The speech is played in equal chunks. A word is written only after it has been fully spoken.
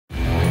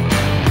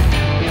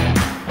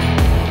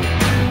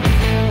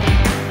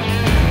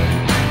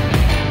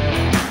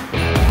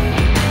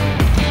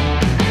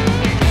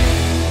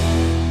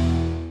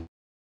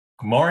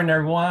Morning,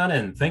 everyone,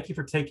 and thank you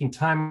for taking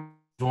time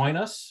to join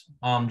us.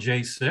 I'm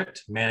Jay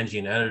Sicht,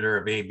 Managing Editor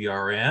of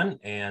ABRN,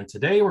 and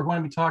today we're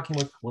going to be talking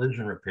with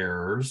collision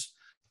repairers,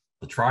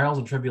 the trials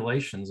and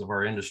tribulations of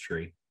our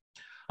industry.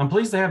 I'm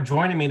pleased to have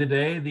joining me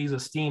today these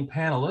esteemed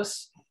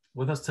panelists.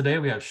 With us today,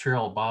 we have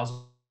Cheryl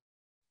Boswell,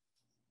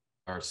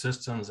 our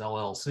Systems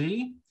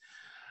LLC,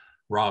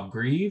 Rob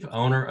Grieve,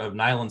 owner of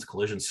Nylund's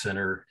Collision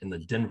Center in the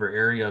Denver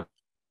area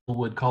of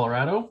Wood,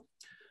 Colorado,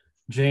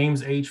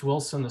 James H.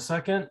 Wilson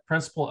II,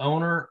 principal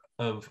owner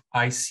of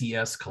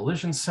ICS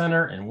Collision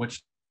Center in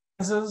Wichita,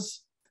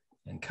 Kansas,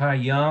 and Kai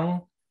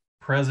Yeung,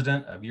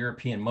 president of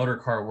European Motor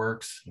Car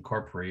Works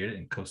Incorporated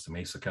in Costa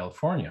Mesa,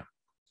 California.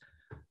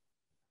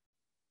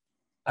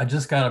 I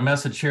just got a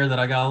message here that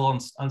I got a little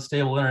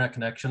unstable internet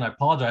connection. I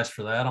apologize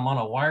for that. I'm on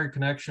a wired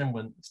connection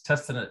when it's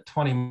testing at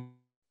 20.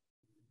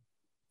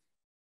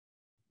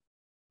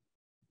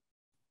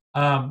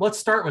 Let's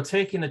start with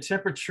taking the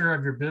temperature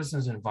of your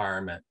business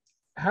environment.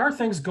 How are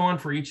things going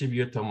for each of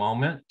you at the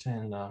moment?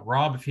 And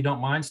Rob, if you don't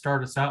mind,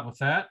 start us out with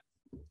that.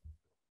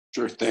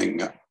 Sure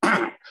thing.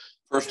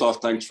 First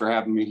off, thanks for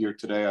having me here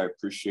today. I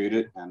appreciate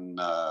it. And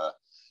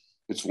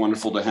it's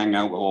wonderful to hang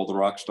out with all the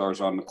rock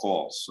stars on the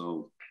call.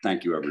 So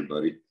thank you,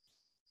 everybody.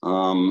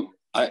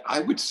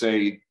 I would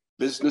say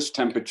business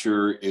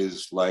temperature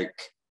is like,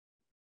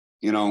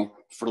 you know,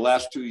 for the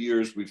last 2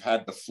 years, we've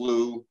had the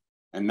flu,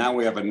 and now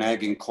we have a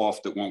nagging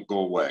cough that won't go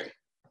away.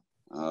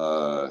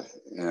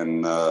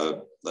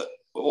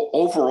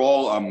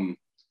 Overall, I'm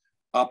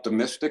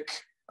optimistic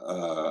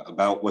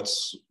about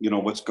what's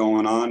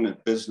going on.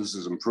 Business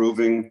is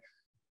improving,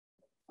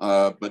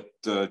 but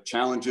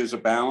challenges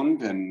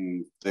abound,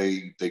 and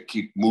they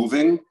keep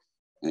moving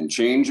and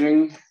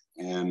changing,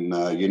 and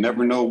you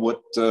never know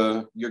what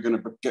you're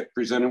going to get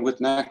presented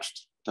with next,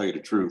 to tell you the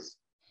truth.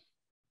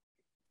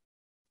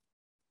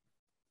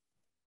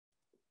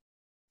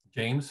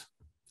 James,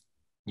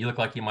 you look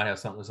like you might have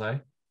something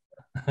to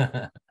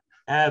say.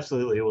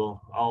 Absolutely.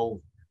 Well,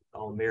 I'll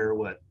mirror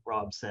what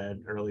Rob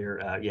said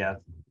earlier. Yeah,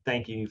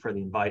 thank you for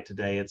the invite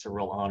today. It's a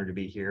real honor to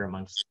be here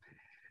amongst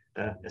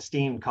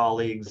esteemed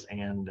colleagues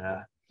and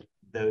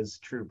those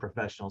true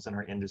professionals in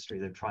our industry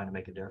that are trying to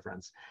make a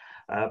difference.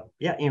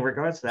 Yeah, in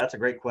regards to that, that's a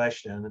great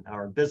question.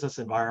 Our business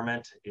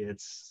environment,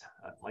 it's,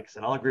 like I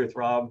said, I'll agree with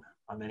Rob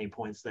on many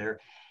points there.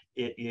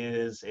 It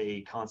is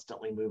a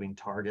constantly moving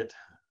target.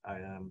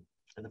 And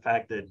the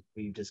fact that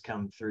we've just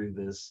come through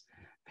this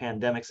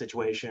pandemic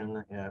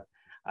situation,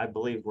 I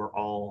believe we're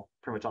all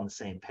pretty much on the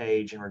same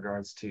page in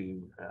regards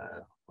to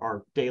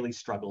our daily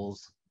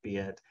struggles, be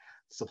it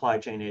supply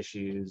chain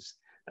issues,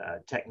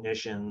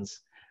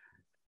 technicians,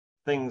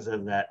 things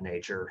of that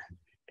nature.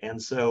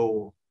 And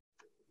so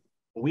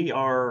we're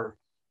a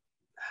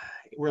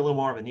little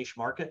more of a niche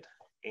market.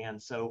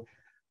 And so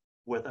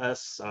with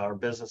us, our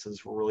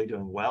businesses were really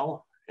doing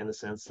well in the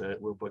sense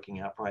that we're booking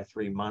out probably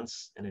 3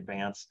 months in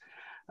advance.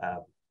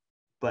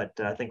 But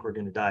I think we're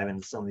going to dive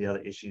into some of the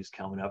other issues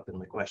coming up in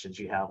the questions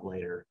you have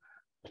later.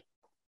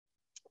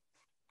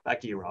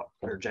 Back to you, Rob,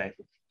 or Jay.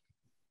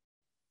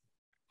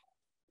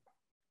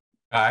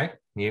 Kai,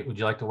 would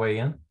you like to weigh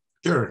in?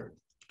 Sure.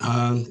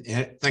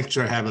 Thanks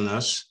for having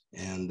us,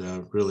 and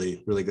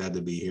really glad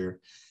to be here.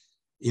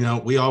 You know,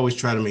 we always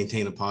try to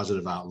maintain a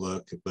positive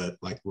outlook, but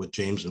like what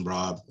James and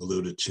Rob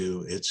alluded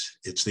to,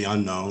 it's the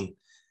unknown.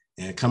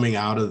 And coming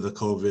out of the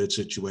COVID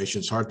situation,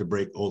 it's hard to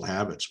break old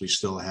habits. We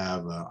still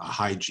have a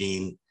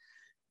hygiene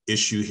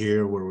issue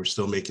here where we're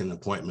still making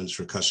appointments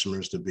for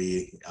customers to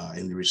be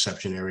in the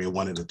reception area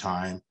one at a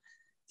time.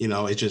 You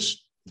know, it's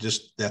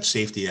just that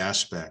safety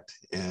aspect.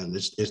 And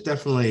it's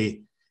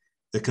definitely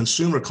the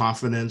consumer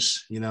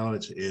confidence, you know,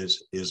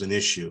 is an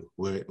issue.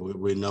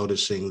 We're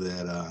noticing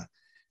that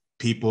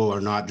people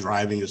are not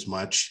driving as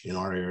much in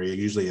our area.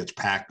 Usually it's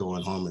packed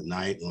going home at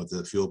night, and with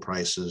the fuel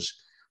prices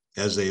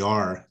as they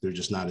are, there's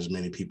just not as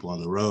many people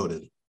on the road.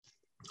 And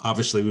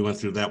obviously we went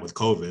through that with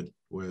COVID,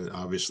 where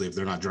obviously if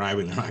they're not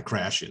driving, they're not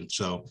crashing.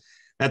 So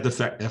that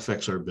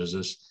affects our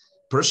business.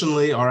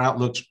 Personally, our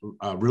outlook's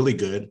really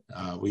good.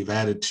 We've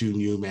added 2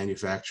 new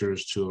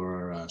manufacturers to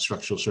our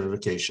structural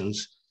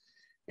certifications.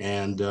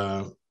 And,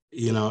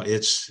 you know,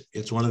 it's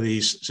one of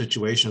these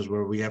situations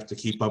where we have to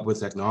keep up with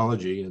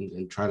technology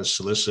and try to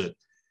solicit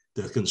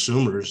the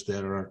consumers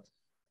that are,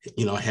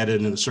 you know,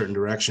 headed in certain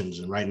directions.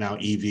 And right now,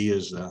 EV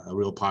is a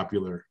real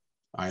popular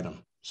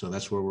item. So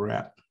that's where we're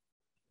at.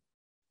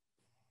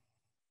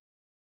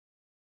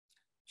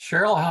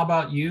 Cheryl, how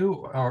about you,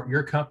 or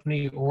your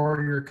company, or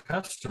your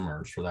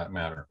customers for that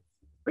matter?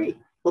 Great.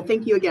 Well,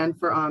 thank you again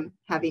for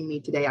having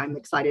me today. I'm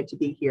excited to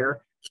be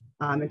here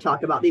and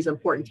talk about these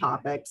important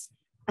topics.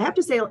 I have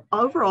to say,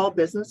 overall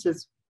business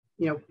is,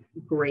 you know,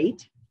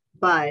 great,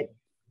 but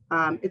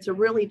it's a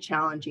really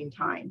challenging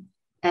time.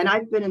 And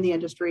I've been in the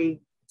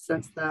industry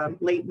since the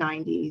late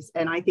 90s.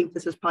 And I think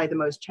this is probably the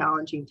most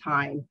challenging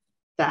time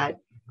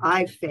that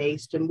I've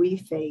faced and we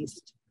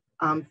faced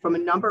from a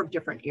number of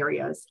different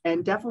areas,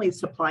 and definitely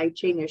supply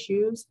chain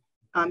issues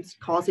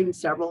causing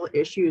several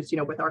issues, you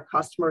know, with our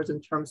customers in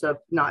terms of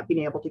not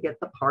being able to get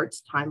the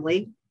parts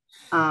timely.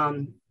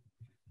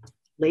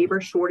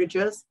 labor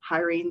shortages,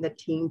 hiring the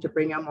team to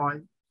bring them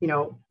on,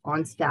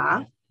 on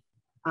staff.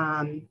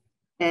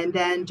 And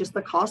then just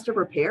the cost of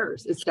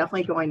repairs is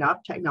definitely going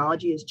up.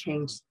 Technology has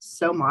changed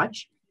so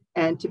much.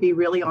 And to be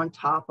really on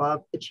top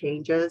of the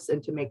changes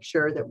and to make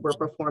sure that we're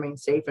performing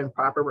safe and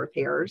proper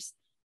repairs,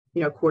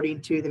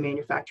 according to the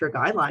manufacturer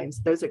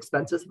guidelines, those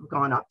expenses have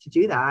gone up to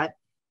do that.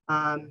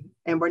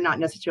 And we're not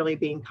necessarily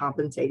being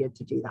compensated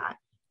to do that.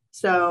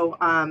 So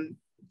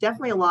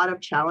definitely a lot of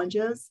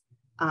challenges.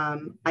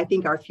 I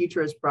think our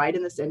future is bright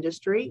in this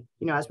industry,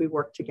 as we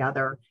work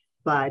together.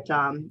 But,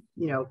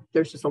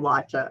 there's just a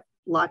lot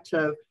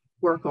to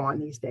work on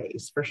these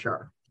days, for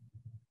sure.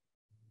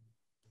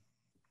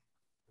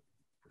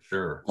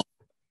 Sure.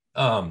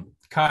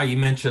 Kai, you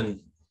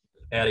mentioned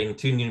adding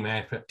two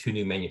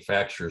new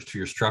manufacturers to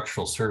your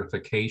structural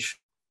certification.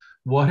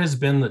 What has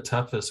been the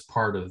toughest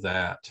part of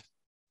that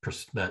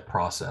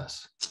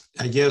process?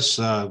 I guess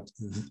the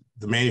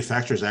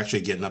manufacturer is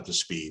actually getting up to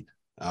speed.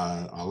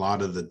 A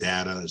lot of the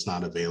data is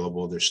not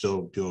available. They're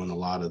still doing a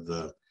lot of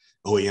the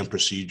OEM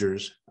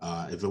procedures.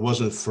 If it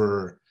wasn't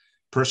for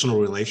personal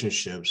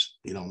relationships,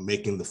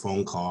 making the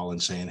phone call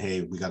and saying,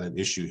 hey, we got an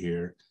issue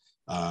here.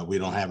 We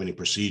don't have any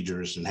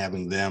procedures, and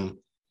having them,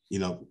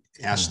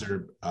 ask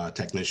their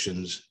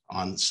technicians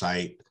on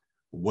site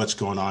what's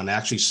going on,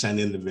 actually send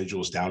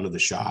individuals down to the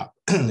shop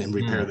and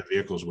repair the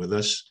vehicles with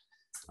us.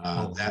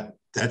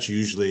 That's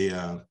usually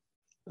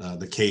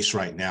the case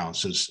right now,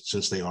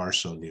 since they are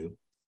so new.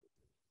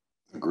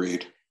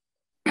 Agreed.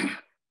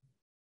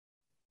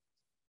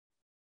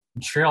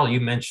 Cheryl, you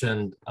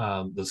mentioned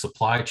the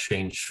supply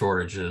chain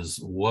shortages.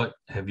 What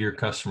have your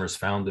customers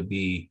found to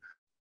be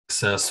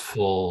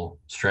successful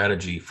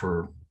strategy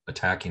for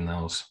attacking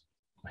those,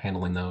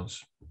 handling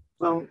those?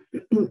 Well,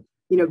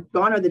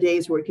 gone are the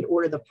days where we could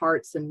order the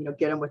parts and,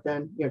 get them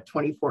within,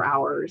 24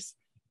 hours.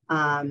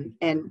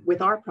 And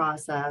with our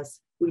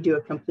process, we do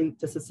a complete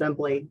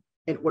disassembly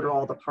and order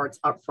all the parts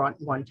up front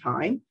one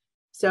time.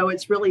 So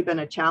it's really been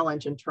a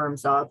challenge in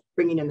terms of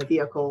bringing in the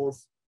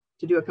vehicles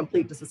to do a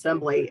complete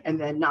disassembly and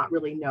then not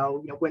really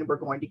know, when we're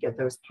going to get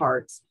those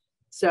parts.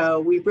 So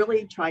we've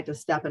really tried to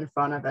step in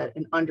front of it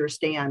and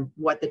understand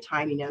what the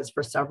timing is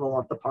for several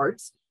of the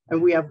parts.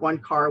 And we have one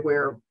car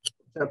where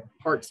the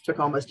parts took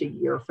almost a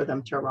year for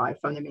them to arrive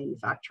from the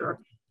manufacturer.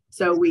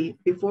 So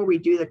before we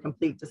do the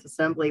complete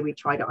disassembly, we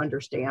try to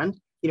understand,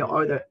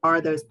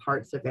 are those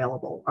parts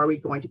available? Are we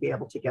going to be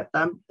able to get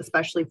them,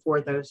 especially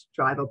for those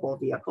drivable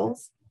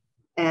vehicles?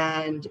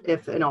 And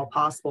if at all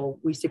possible,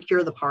 we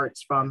secure the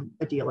parts from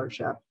a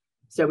dealership.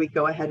 So we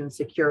go ahead and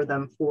secure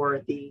them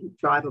for the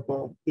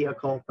drivable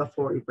vehicle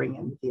before we bring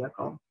in the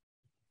vehicle.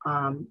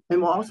 And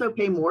we'll also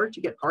pay more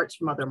to get parts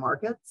from other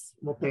markets.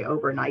 We'll pay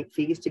overnight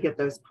fees to get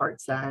those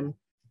parts in.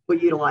 We'll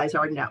utilize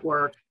our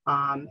network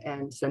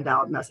and send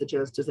out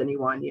messages. Does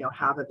anyone,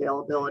 have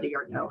availability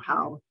or know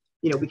how,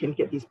 we can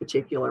get these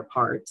particular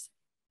parts?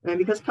 And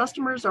because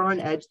customers are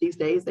on edge these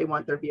days, they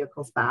want their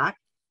vehicles back.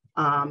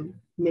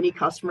 Many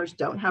customers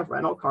don't have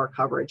rental car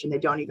coverage and they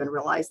don't even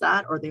realize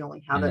that, or they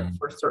only have it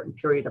for a certain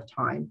period of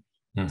time.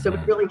 So we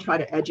really try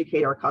to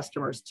educate our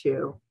customers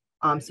too,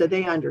 so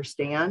they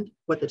understand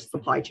what the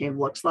supply chain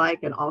looks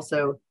like, and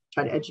also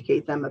try to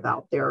educate them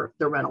about their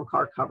rental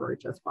car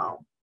coverage as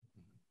well.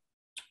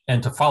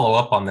 And to follow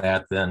up on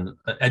that, then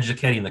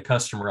educating the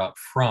customer up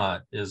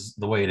front is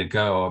the way to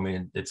go. I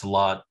mean, it's a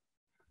lot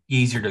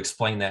easier to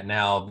explain that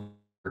now.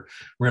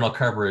 Rental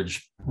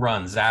coverage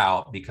runs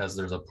out because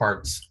there's a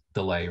parts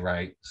delay,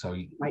 right? So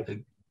you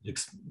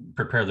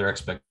prepare their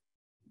expectations.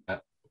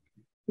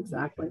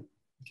 Exactly.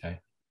 Okay.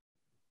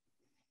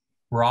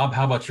 Rob,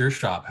 how about your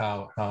shop?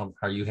 How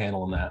are you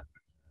handling that?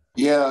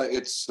 Yeah,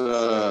 it's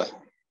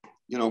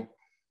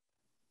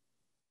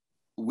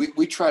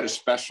we try to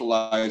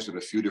specialize in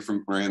a few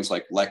different brands.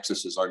 Like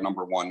Lexus is our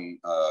 #1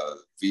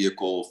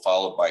 vehicle,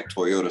 followed by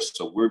Toyota.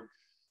 So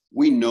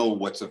we know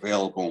what's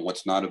available and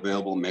what's not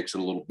available. It makes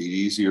it a little bit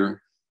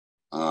easier.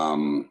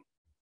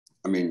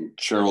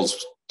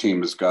 Cheryl's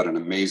team has got an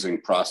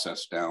amazing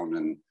process down,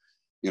 and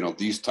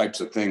these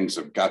types of things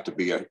have got to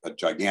be a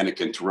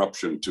gigantic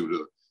interruption to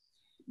the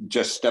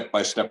just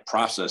step-by-step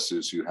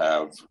processes you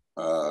have.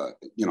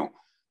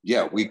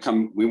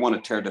 We want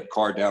to tear the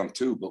car down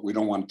too, but we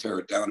don't want to tear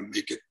it down and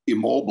make it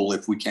immobile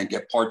if we can't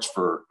get parts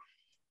for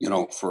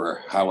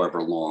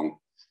however long.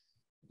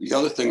 The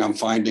other thing I'm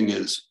finding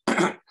is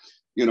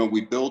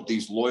we build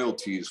these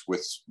loyalties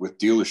with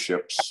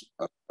dealerships,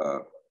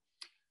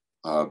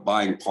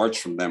 buying parts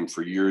from them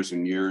for years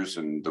and years,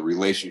 and the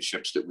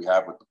relationships that we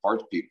have with the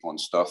parts people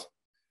and stuff.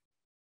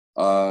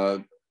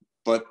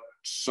 But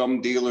some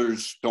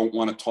dealers don't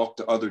want to talk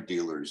to other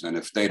dealers, and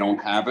if they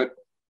don't have it,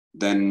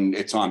 then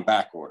it's on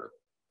back order.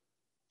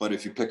 But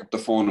if you pick up the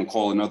phone and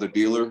call another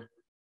dealer,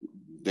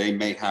 they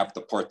may have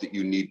the part that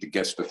you need to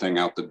get the thing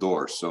out the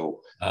door.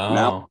 So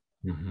now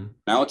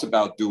it's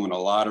about doing a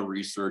lot of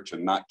research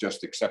and not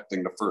just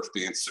accepting the first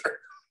answer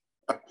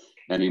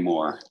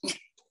anymore.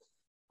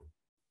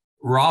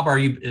 Rob,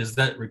 is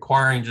that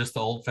requiring just the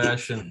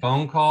old-fashioned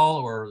phone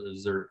call, or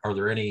are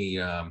there any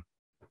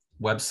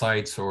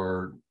websites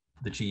or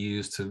that you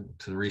use to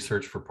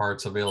research for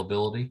parts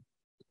availability?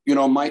 You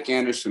know, Mike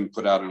Anderson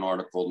put out an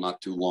article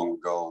not too long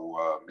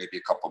ago, maybe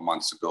a couple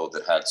months ago,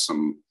 that had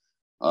some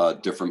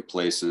different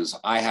places.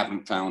 I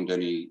haven't found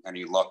any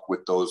luck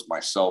with those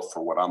myself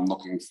for what I'm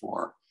looking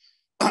for.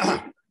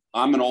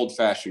 I'm an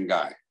old-fashioned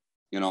guy,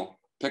 you know,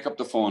 pick up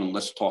the phone and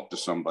let's talk to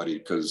somebody,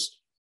 because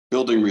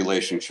building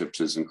relationships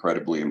is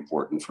incredibly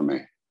important for me.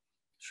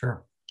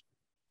 Sure.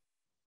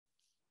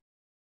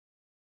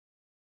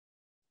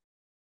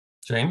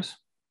 James,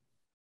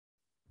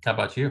 how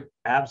about you?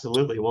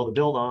 Absolutely. Well, to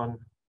build on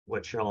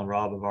what Cheryl and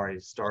Rob have already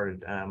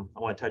started, I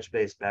want to touch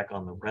base back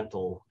on the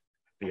rental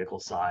vehicle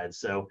side.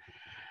 So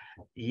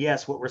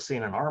yes, what we're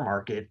seeing in our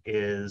market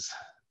is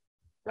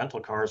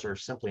rental cars are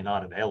simply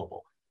not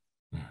available.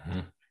 Mm-hmm.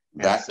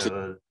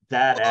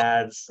 That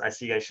adds, I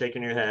see you guys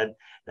shaking your head,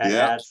 that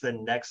adds the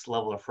next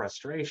level of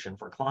frustration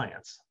for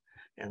clients.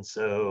 And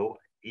so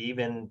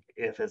even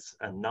if it's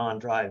a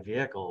non-drive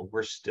vehicle,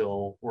 we're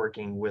still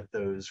working with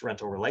those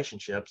rental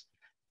relationships,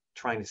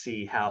 trying to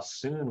see how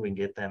soon we can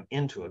get them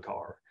into a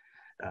car.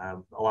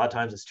 A lot of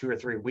times it's 2 or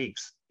 3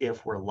 weeks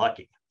if we're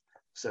lucky.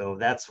 So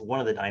that's one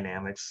of the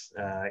dynamics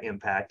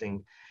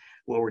impacting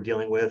what we're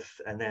dealing with.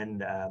 And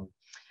then,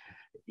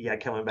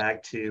 coming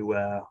back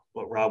to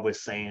what Rob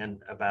was saying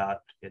about,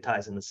 it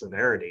ties into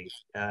severity.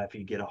 If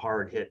you get a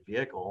hard hit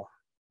vehicle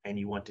and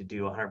you want to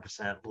do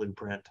 100%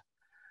 blueprint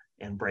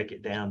and break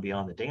it down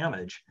beyond the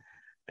damage,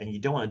 and you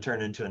don't want to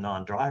turn it into a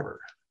non-driver.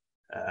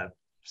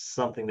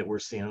 Something that we're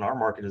seeing in our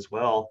market as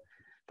well,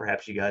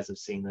 perhaps you guys have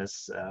seen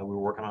this, we were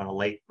working on a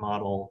late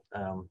model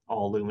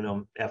all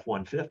aluminum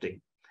F-150,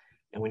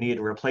 and we needed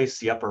to replace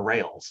the upper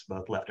rails,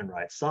 both left and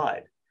right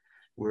side.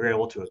 We were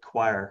able to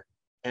acquire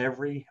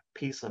every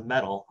piece of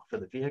metal for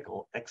the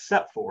vehicle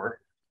except for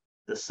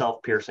the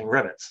self-piercing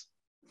rivets.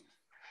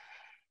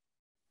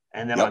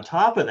 And then on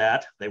top of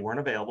that, they weren't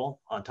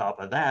available. On top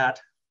of that,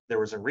 there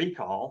was a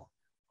recall.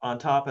 On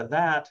top of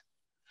that,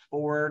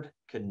 Ford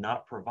could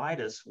not provide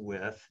us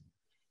with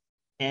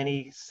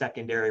any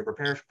secondary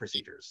repair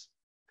procedures.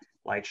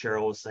 Like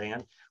Cheryl was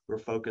saying, we're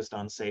focused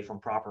on safe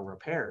and proper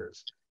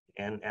repairs.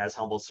 And as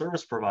humble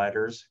service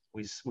providers,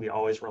 we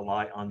always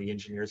rely on the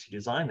engineers who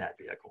design that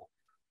vehicle.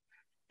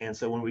 And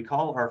so when we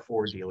call our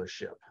Ford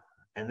dealership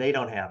and they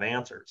don't have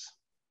answers,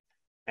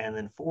 and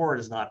then Ford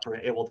is not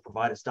able to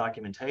provide us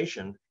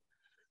documentation,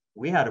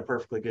 we had a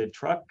perfectly good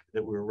truck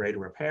that we were ready to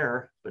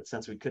repair, but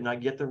since we could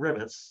not get the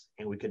rivets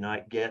and we could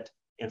not get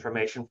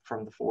information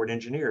from the Ford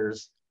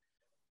engineers,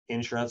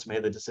 insurance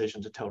made the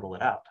decision to total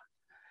it out.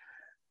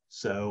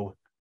 So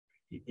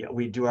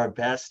we do our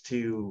best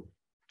to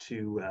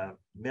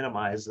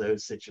minimize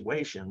those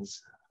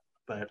situations,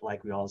 but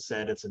like we all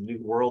said, it's a new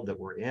world that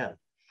we're in.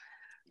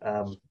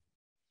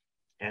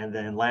 And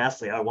then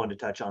lastly, I wanted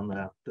to touch on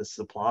the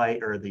supply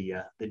or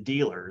the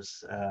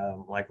dealers.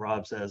 Like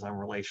Rob says, I'm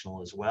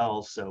relational as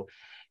well. So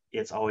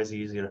it's always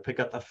easier to pick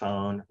up the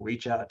phone,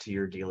 reach out to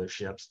your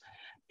dealerships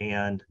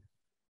and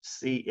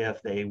see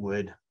if they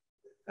would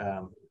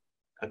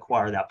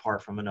acquire that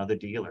part from another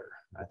dealer.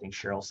 I think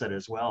Cheryl said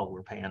as well,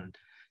 we're paying,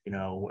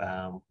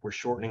 we're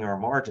shortening our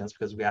margins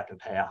because we have to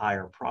pay a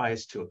higher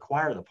price to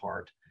acquire the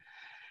part.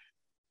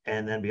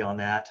 And then beyond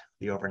that,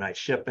 the overnight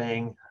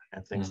shipping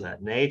and things of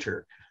that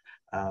nature.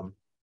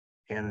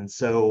 And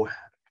so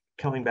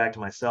coming back to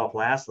myself,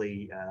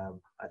 lastly,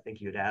 I think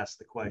you had asked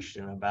the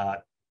question about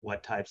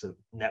what types of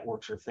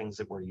networks or things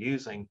that we're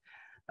using.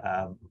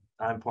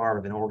 I'm part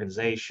of an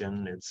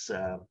organization. It's,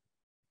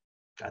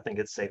 I think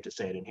it's safe to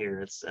say it in here,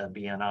 it's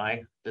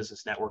BNI,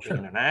 Business Networking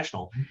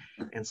International.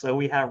 And so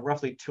we have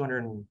roughly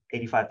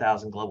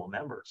 285,000 global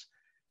members.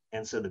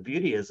 And so the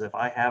beauty is if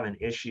I have an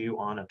issue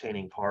on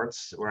obtaining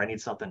parts or I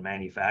need something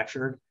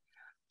manufactured,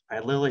 I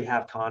literally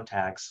have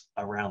contacts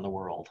around the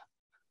world,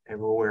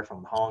 everywhere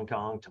from Hong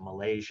Kong to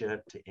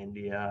Malaysia to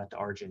India to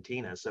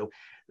Argentina. So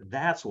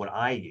that's what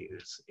I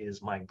use,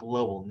 is my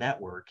global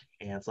network.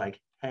 And it's like,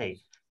 hey,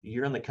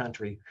 you're in the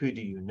country, who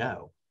do you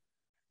know?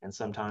 And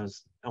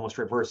sometimes almost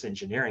reverse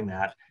engineering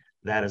that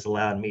has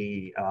allowed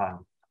me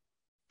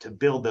to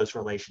build those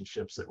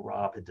relationships that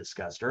Rob had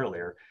discussed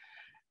earlier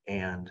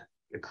and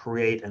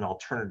create an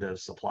alternative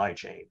supply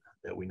chain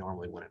that we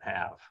normally wouldn't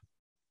have.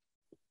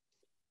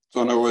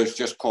 So in other words,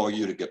 just call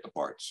you to get the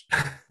parts.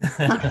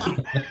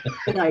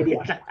 Good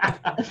idea.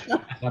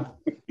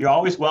 You're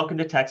always welcome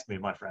to text me,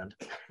 my friend.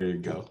 There you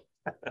go.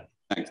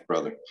 Thanks,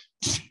 brother.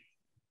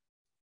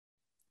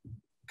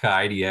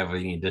 Kai, do you have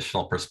any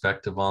additional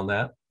perspective on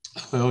that?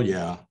 Oh,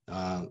 yeah.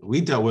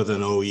 We dealt with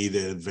an OE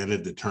that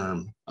invented the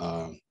term,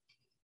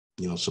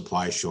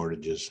 supply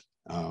shortages.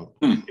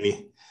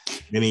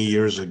 Many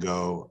years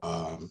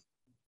ago,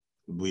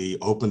 we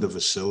opened a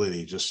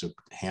facility just to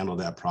handle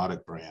that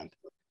product brand.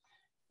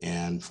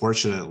 And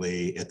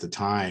fortunately, at the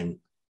time,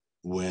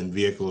 when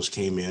vehicles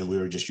came in, we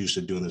were just used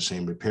to doing the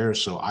same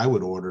repairs. So I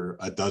would order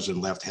a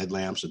dozen left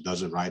headlamps, a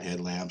dozen right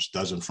headlamps,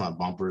 dozen front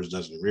bumpers,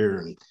 dozen rear,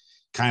 and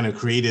kind of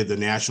created the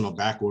national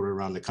back order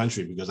around the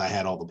country because I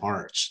had all the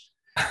parts.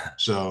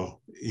 So,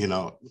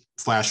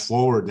 flash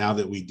forward now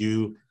that we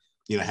do,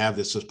 have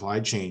this supply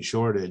chain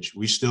shortage,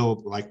 we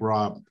still, like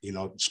Rob,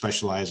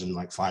 specialize in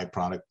like 5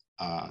 product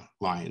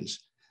lines.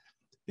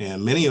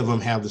 And many of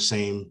them have the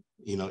same,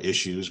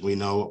 issues. We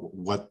know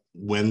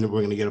when we're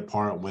going to get a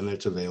part, when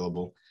it's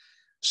available.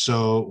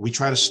 So we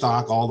try to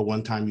stock all the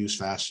one-time use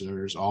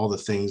fasteners, all the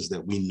things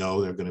that we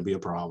know they're going to be a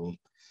problem.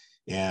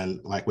 And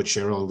like what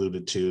Cheryl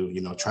alluded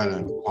to, try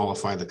to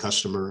qualify the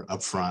customer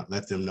up front,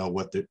 let them know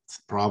what the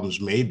problems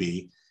may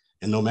be.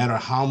 And no matter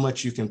how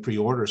much you can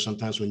pre-order,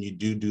 sometimes when you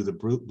do the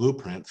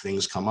blueprint,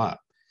 things come up.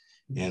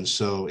 And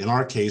so in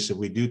our case, if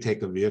we do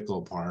take a vehicle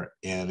apart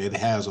and it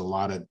has a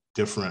lot of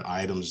different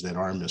items that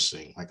are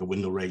missing, like a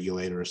window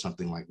regulator or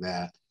something like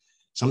that,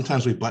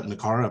 sometimes we button the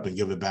car up and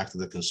give it back to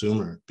the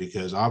consumer,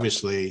 because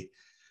obviously,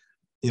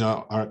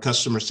 our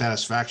customer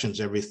satisfaction is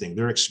everything.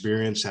 Their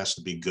experience has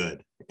to be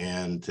good.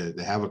 And to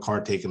have a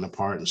car taken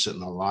apart and sit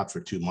in a lot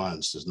for 2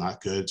 months is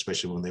not good,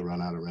 especially when they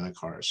run out of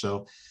rent-a-car.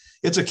 So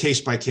it's a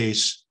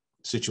case-by-case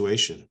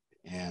situation.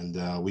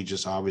 And we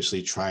just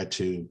obviously try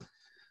to,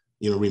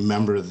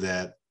 remember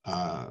that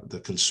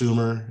the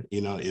consumer,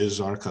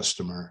 is our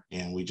customer,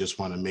 and we just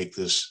want to make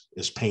this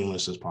as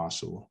painless as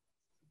possible.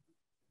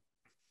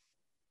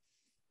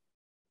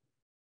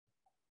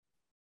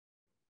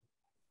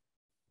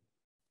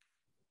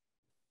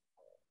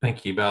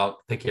 Thank you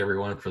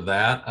everyone for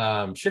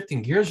that.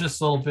 Shifting gears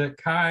just a little bit,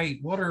 Kai,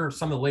 what are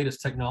some of the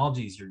latest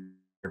technologies in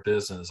your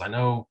business? I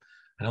know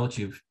that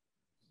you've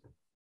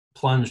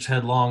plunged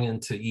headlong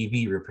into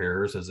EV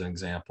repairs as an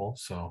example.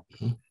 So,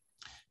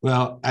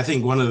 well, I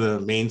think one of the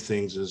main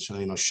things is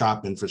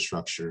shop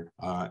infrastructure.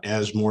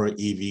 As more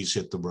EVs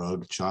hit the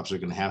road, shops are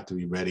going to have to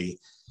be ready,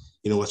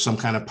 with some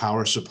kind of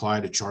power supply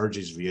to charge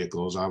these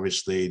vehicles.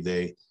 Obviously,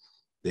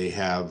 they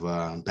have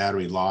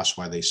battery loss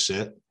while they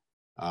sit.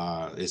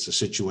 It's a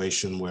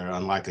situation where,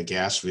 unlike a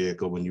gas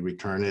vehicle, when you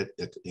return it,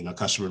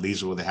 customer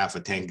leaves it with a half a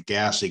tank of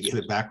gas, they get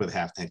it back with a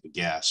half tank of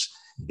gas.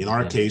 In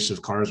our case,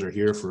 if cars are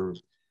here for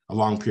a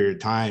long period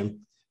of time,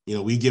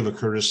 we give a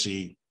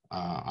courtesy,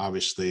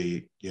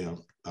 obviously,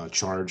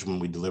 charge when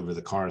we deliver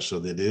the car so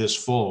that it is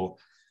full.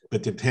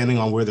 But depending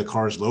on where the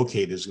car is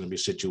located is going to be a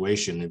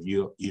situation.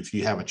 If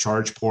you have a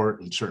charge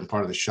port in a certain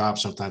part of the shop,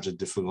 sometimes it's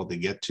difficult to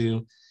get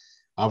to.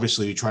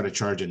 Obviously, we try to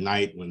charge at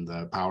night when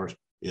the power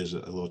is a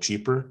little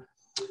cheaper.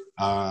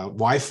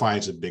 Wi-Fi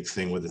is a big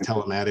thing with the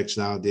telematics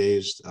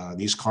nowadays.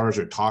 These cars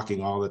are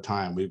talking all the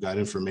time. We've got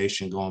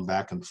information going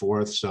back and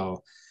forth.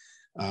 So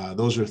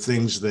those are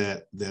things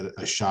that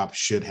a shop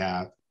should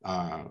have,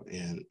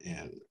 and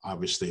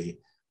obviously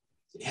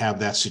have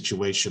that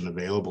situation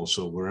available.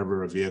 So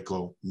wherever a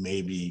vehicle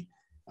may be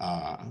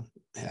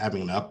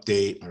having an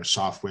update or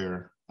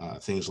software,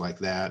 things like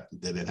that,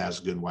 that it has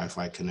a good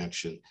Wi-Fi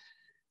connection.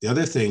 The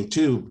other thing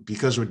too,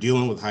 because we're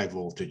dealing with high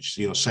voltage,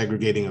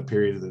 segregating a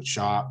period of the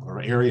shop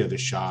or area of the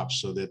shop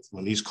so that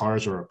when these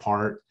cars are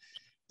apart,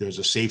 there's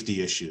a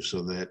safety issue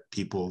so that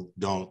people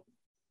don't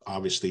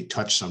obviously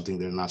touch something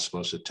they're not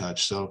supposed to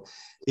touch. So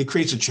it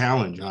creates a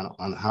challenge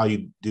on how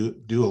you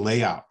do a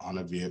layout on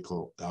a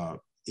vehicle,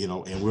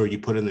 and where you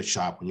put in the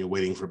shop when you're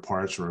waiting for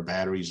parts or a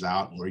battery's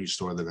out, and where you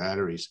store the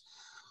batteries.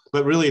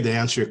 But really, to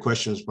answer your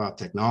questions about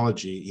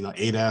technology,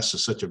 ADAS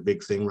is such a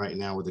big thing right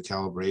now with the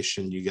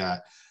calibration. You got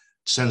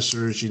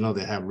sensors,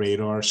 that have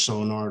radar,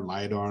 sonar,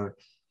 LiDAR.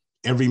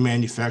 Every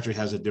manufacturer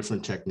has a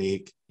different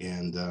technique.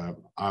 And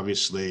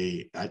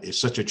obviously, it's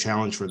such a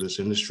challenge for this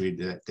industry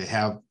to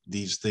have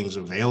these things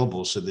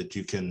available so that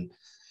you can,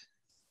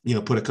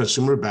 put a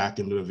consumer back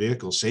into a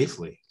vehicle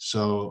safely.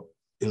 So,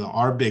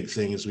 our big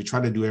thing is we try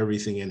to do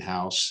everything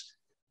in-house.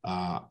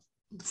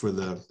 For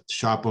the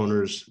shop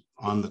owners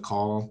on the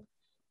call,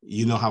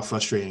 how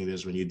frustrating it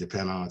is when you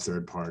depend on a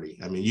third party.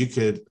 I mean, you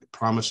could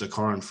promise a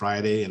car on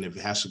Friday, and if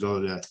it has to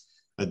go to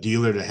a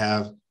dealer to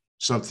have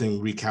something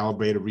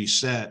recalibrated,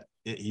 reset,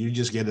 you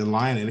just get in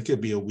line, and it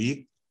could be a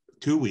week,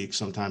 2 weeks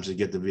sometimes to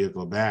get the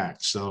vehicle back.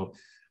 So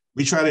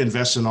we try to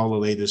invest in all the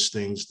latest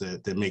things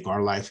that make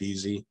our life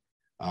easy.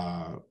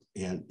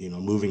 And,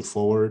 moving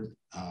forward,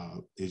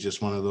 it's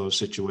just one of those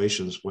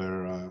situations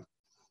where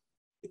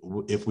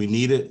if we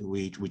need it,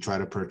 we try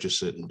to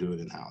purchase it and do it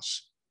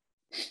in-house.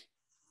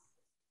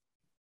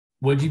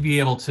 Would you be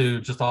able to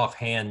just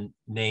offhand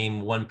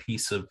name one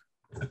piece of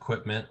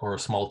equipment or a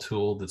small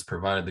tool that's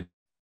provided?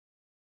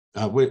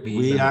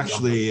 We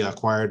actually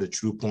acquired a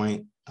True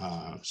Point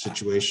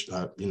situation,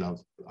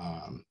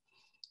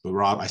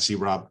 Rob, I see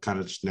Rob kind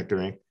of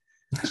snickering.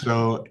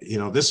 So,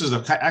 this is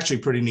actually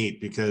pretty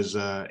neat because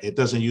it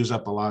doesn't use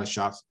up a lot of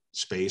shop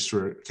space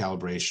for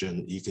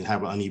calibration. You can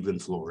have uneven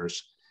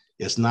floors.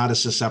 It's not as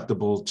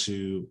susceptible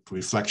to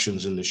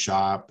reflections in the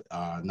shop.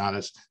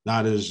 The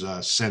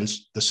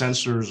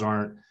sensors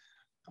aren't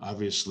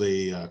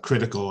obviously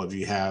critical if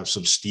you have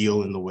some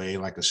steel in the way,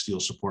 like a steel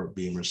support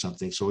beam or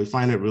something. So we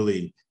find it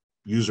really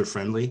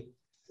user-friendly.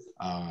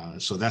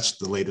 So that's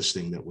the latest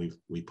thing that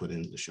we put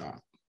into the shop.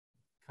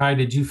 Kai,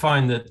 did you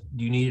find that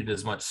you needed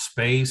as much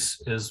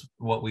space as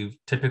what we've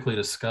typically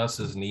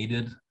discussed is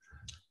needed?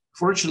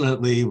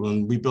 Fortunately,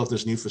 when we built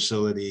this new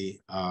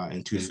facility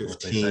in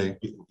 2015,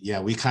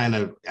 we kind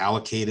of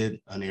allocated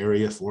an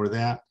area for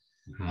that.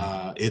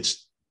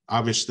 It's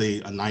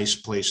obviously a nice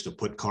place to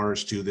put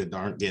cars to that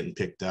aren't getting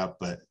picked up,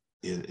 but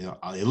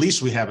at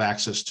least we have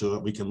access to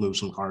it. We can move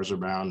some cars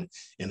around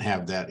and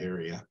have that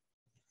area.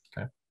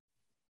 Okay.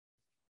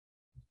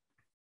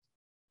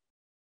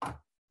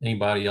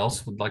 Anybody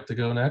else would like to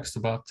go next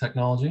about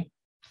technology?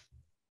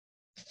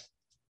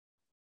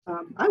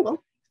 I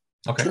will.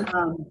 Okay.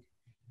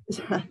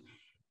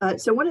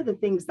 So one of the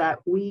things that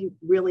we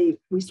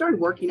started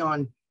working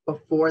on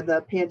before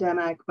the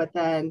pandemic, but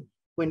then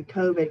when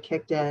COVID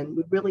kicked in,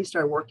 we really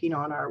started working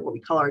on what we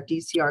call our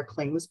DCR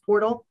claims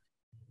portal.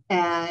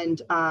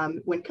 And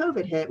when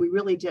COVID hit, we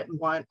really didn't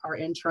want our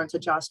insurance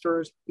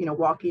adjusters,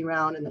 walking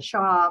around in the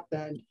shop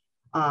and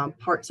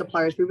part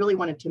suppliers. We really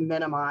wanted to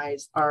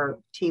minimize our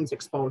team's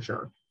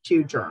exposure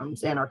to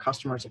germs and our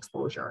customers'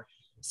 exposure.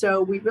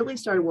 So we really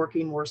started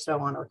working more so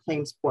on our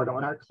claims portal.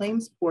 And our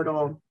claims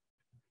portal,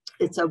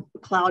 it's a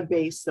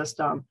cloud-based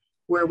system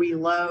where we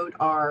load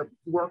our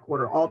work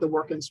order, all the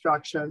work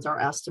instructions, our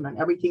estimate,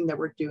 everything that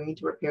we're doing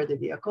to repair the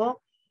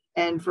vehicle.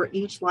 And for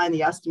each line,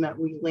 the estimate,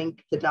 we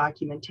link the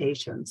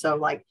documentation. So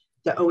like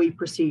the OE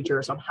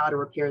procedures on how to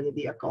repair the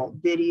vehicle,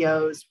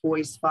 videos,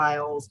 voice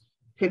files,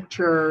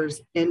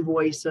 pictures,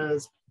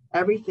 invoices,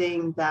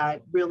 everything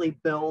that really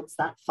builds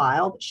that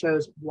file that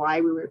shows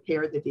why we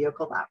repaired the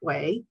vehicle that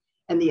way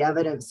and the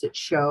evidence that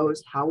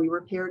shows how we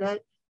repaired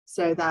it,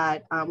 so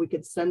that we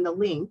could send the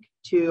link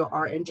to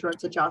our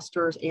insurance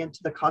adjusters and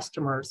to the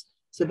customers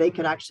so they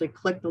could actually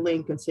click the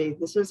link and say,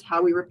 this is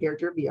how we repaired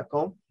your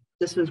vehicle.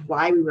 This is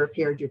why we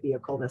repaired your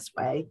vehicle this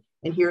way.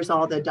 And here's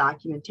all the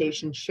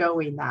documentation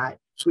showing that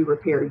we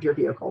repaired your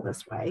vehicle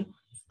this way.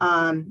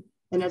 And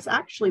it's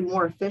actually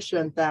more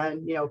efficient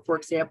than, for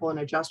example, an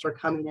adjuster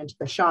coming into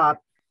the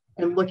shop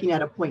and looking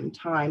at a point in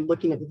time,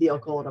 looking at the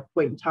vehicle at a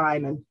point in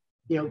time and,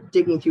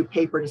 digging through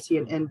paper to see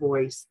an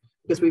invoice,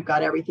 because we've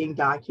got everything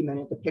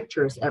documented, the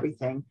pictures,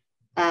 everything.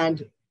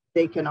 And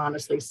they can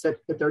honestly sit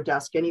at their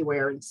desk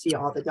anywhere and see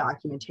all the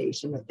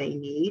documentation that they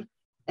need.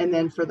 And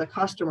then for the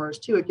customers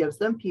too, it gives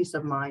them peace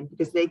of mind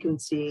because they can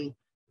see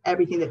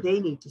everything that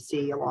they need to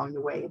see along the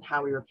way and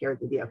how we repaired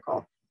the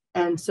vehicle.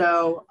 And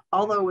so,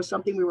 although it was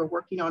something we were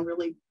working on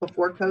really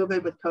before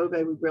COVID, with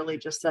COVID, we really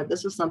just said,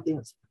 this is something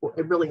that's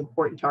really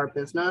important to our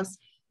business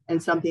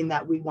and something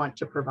that we want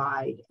to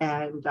provide.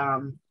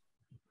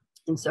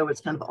 And so it's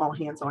kind of all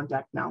hands on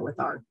deck now with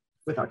our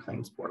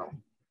claims portal.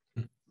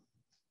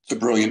 It's a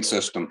brilliant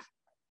system.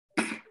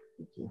 Thank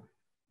you.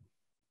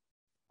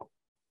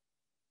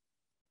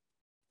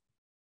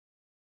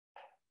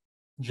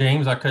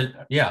 James,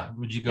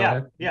 would you go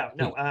ahead?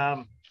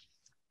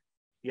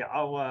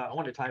 I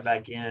want to tie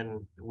back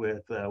in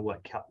with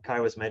what Kai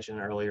was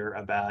mentioning earlier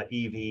about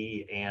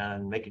EV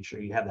and making sure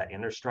you have that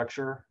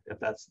infrastructure, if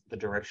that's the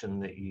direction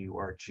that you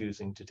are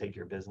choosing to take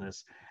your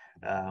business.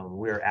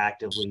 We're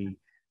actively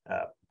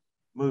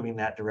moving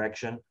that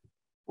direction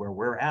where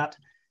we're at.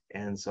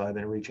 And so I've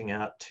been reaching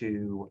out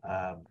to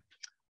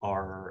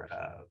our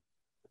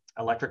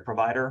electric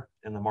provider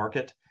in the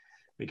market,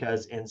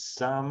 because in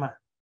some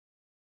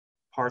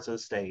parts of the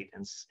state,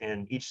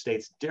 and each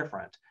state's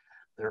different,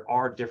 there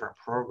are different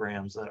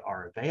programs that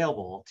are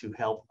available to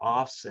help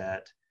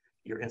offset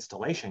your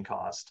installation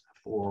cost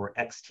for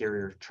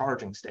exterior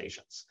charging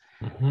stations.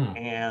 Mm-hmm.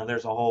 And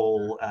there's a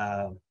whole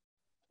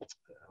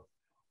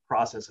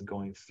process of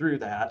going through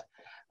that.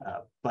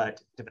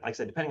 But like I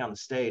said, depending on the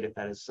state, if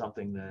that is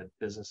something that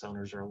business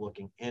owners are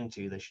looking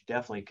into, they should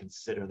definitely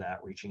consider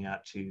that, reaching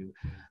out to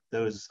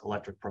those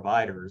electric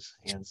providers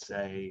and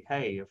say,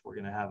 hey, if we're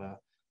going to have a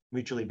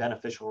mutually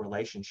beneficial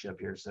relationship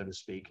here, so to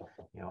speak,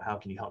 how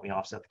can you help me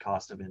offset the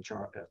cost of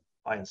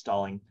by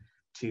installing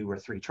 2 or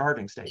 3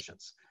 charging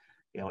stations?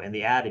 And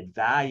the added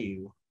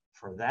value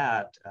for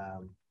that,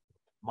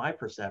 my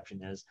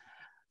perception is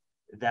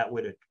that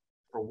would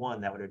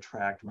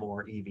attract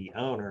more EV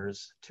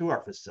owners to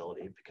our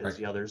facility, because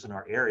the others in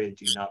our area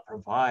do not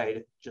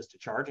provide just a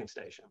charging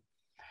station.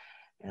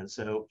 And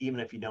so even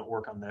if you don't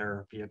work on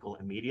their vehicle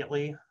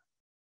immediately,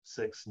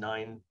 6,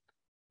 9,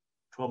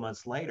 12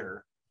 months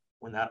later,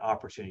 when that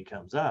opportunity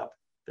comes up,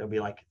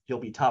 you'll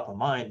be top of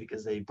mind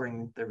because they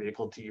bring their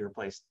vehicle to your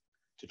place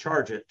to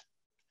charge it,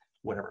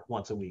 whatever,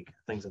 once a week,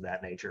 things of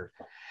that nature.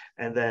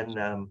 And then,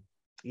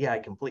 I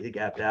completely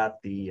gapped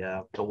out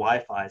the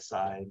Wi-Fi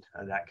side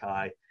of that,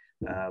 Kai.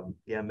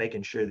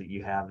 Making sure that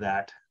you have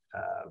that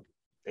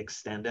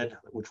extended,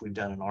 which we've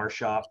done in our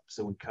shop,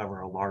 so we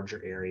cover a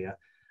larger area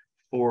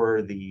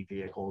for the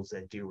vehicles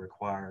that do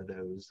require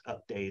those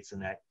updates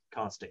and that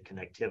constant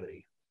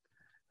connectivity.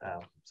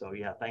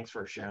 Thanks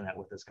for sharing that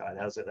with us, Kai.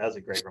 That was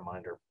a great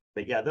reminder.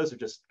 But those are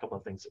just a couple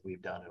of things that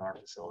we've done in our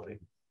facility.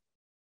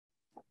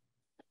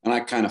 And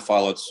I kind of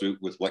followed suit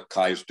with what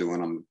Kai's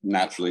doing. I'm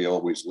naturally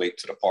always late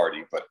to the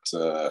party, but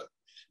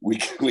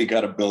we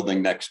got a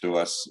building next to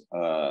us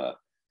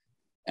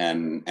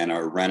and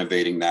are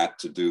renovating that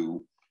to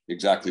do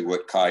exactly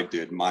what Kai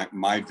did.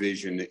 My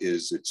vision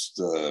is it's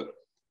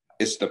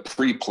the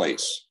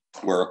pre-place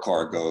where a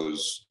car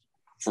goes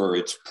for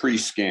its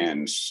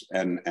pre-scans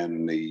and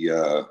the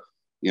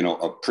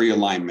a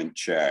pre-alignment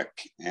check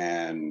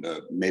and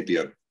maybe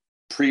a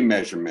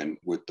pre-measurement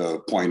with the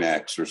point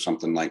X or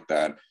something like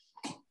that.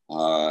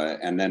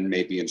 And then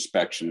maybe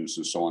inspections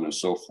and so on and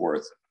so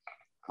forth.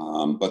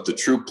 But the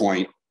true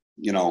point,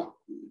 you know,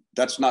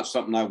 that's not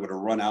something I would have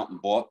run out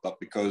and bought, but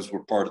because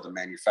we're part of the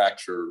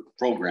manufacturer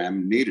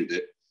program, needed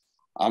it.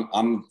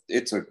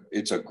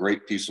 It's a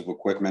great piece of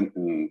equipment,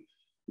 and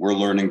we're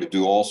learning to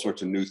do all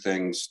sorts of new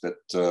things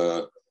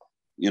that,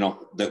 you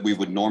know, that we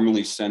would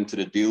normally send to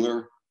the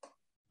dealer.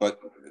 But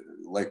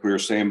like we were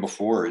saying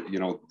before, you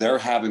know, they're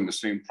having the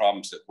same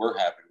problems that we're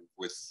having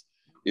with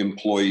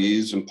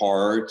employees and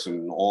parts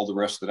and all the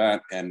rest of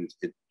that. And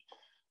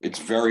it's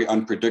very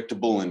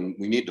unpredictable, and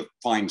we need to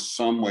find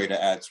some way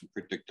to add some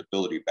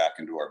predictability back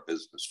into our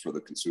business for the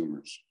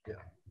consumers. Yeah,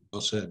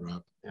 well said,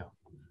 Rob. Yeah.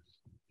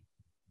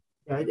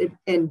 Yeah,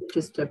 and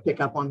just to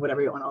pick up on what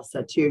everyone else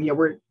said too, you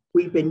know,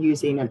 we've been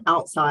using an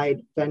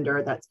outside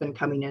vendor that's been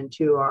coming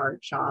into our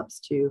shops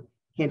to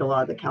handle a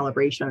lot of the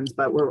calibrations,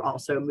 but we're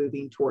also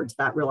moving towards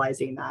that,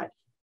 realizing that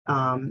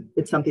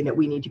it's something that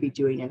we need to be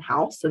doing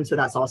in-house. And so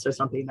that's also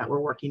something that we're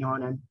working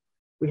on, and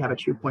we have a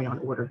true point on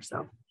order,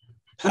 so.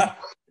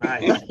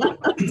 Right.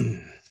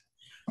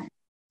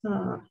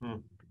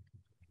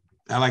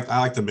 I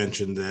like to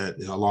mention that,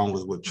 along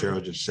with what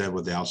Cheryl just said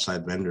with the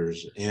outside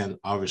vendors and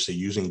obviously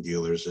using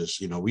dealers,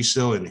 is, you know, we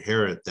still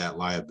inherit that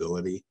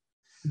liability.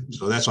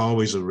 So that's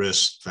always a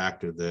risk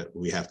factor that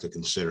we have to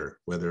consider,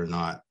 whether or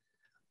not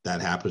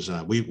that happens.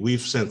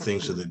 We've sent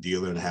things to the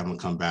dealer and have them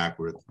come back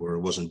where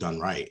it wasn't done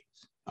right,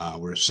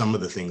 where some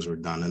of the things were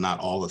done and not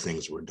all the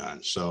things were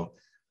done. So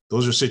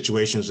those are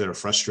situations that are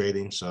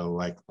frustrating. So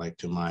like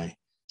to my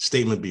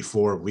statement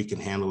before, if we can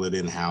handle it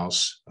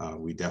in-house,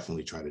 we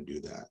definitely try to do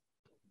that.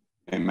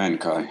 Amen,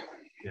 Kai.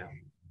 Yeah.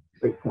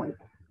 Great point.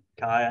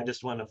 Kai, I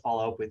just wanted to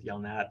follow up with you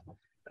on that.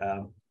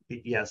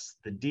 Yes,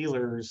 the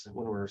dealers,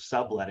 when we're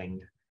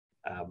subletting,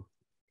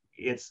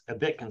 it's a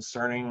bit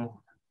concerning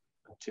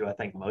to, I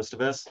think, most of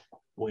us,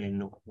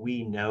 when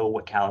we know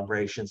what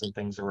calibrations and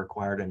things are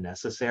required and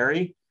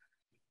necessary,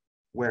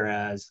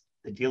 whereas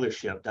the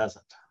dealership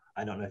doesn't.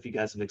 I don't know if you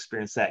guys have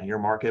experienced that in your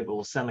market, but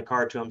we'll send the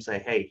car to them,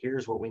 say, hey,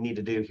 here's what we need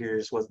to do.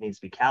 Here's what needs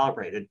to be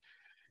calibrated.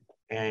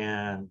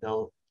 And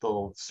the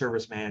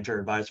service manager,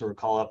 advisor will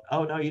call up,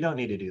 oh, no, you don't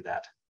need to do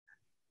that.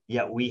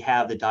 Yet we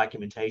have the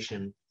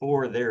documentation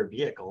for their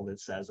vehicle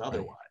that says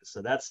otherwise.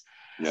 So that's,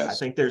 yes. I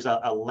think there's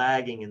a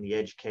lagging in the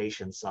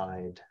education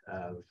side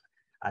of,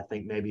 I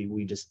think maybe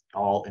we just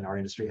all in our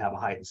industry have a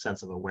heightened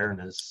sense of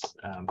awareness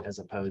as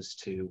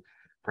opposed to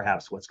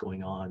perhaps what's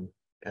going on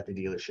at the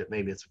dealership.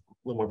 Maybe it's a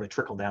little more of a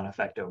trickle down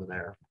effect over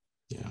there.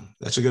 Yeah,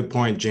 that's a good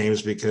point,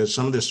 James, because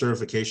some of the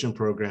certification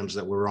programs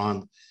that we're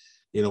on,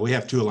 you know, we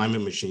have 2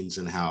 alignment machines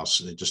in house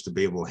just to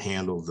be able to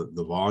handle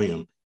the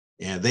volume,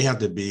 and they have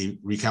to be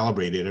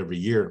recalibrated every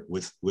year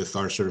with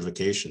our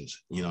certifications.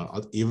 You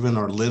know, even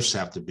our lifts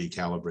have to be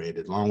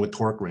calibrated along with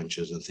torque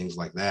wrenches and things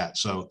like that.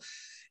 So,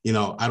 you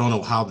know, I don't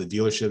know how the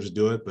dealerships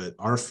do it, but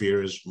our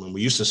fear is when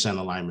we used to send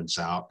alignments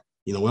out,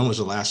 you know, when was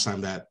the last time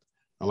that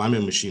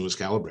alignment machine was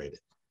calibrated?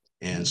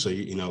 And so,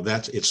 you know,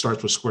 it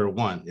starts with square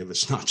one. If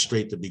it's not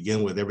straight to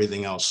begin with,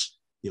 everything else,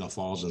 you know,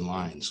 falls in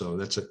line. So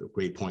that's a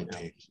great point,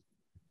 James.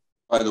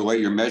 By the way,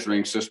 your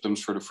measuring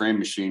systems for the frame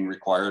machine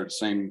require the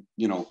same,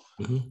 you know,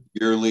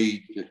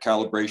 yearly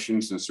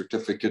calibrations and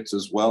certificates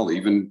as well.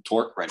 Even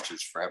torque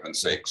wrenches, for heaven's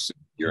sakes,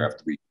 you have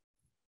to be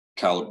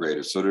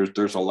calibrated. So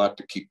there's a lot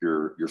to keep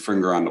your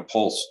finger on the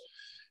pulse.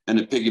 And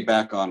to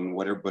piggyback on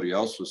what everybody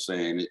else was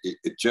saying,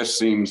 it just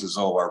seems as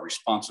though our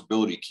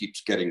responsibility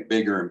keeps getting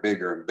bigger and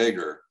bigger and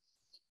bigger.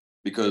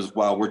 Because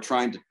while we're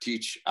trying to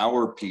teach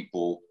our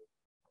people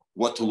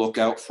what to look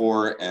out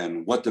for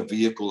and what the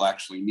vehicle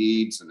actually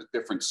needs and the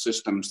different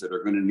systems that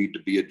are going to need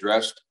to be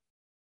addressed,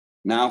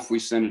 now if we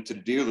send it to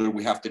the dealer,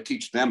 we have to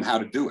teach them how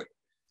to do it.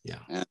 Yeah,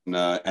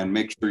 and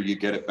make sure you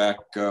get it back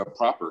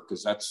proper,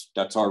 because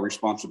that's our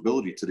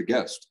responsibility to the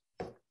guest.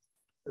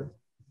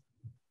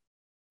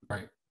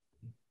 Right.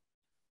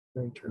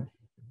 Very true.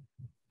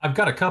 I've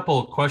got a couple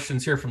of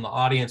questions here from the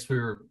audience. We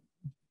were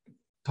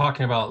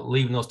talking about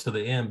leaving those to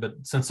the end, but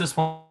since this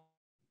one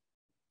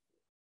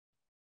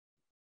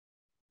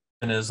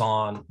is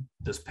on,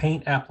 does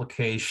paint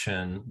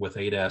application with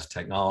ADAS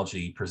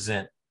technology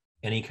present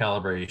any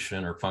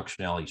calibration or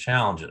functionality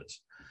challenges?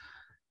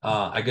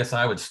 I guess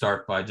I would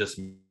start by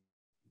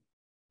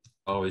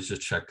always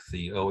just check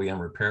the OEM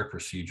repair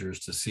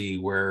procedures to see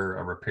where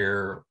a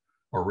repair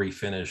or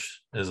refinish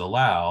is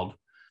allowed,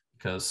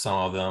 because some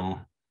of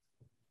them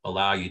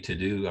allow you to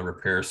do a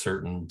repair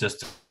certain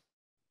distance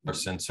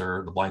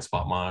sensor, the blind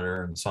spot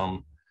monitor, and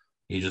some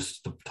you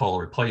just the total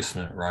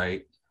replacement,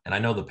 right? And I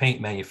know the paint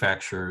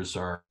manufacturers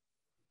are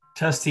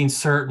testing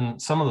some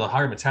of the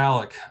high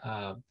metallic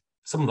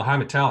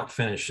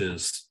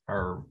finishes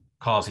are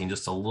causing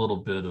just a little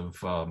bit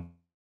of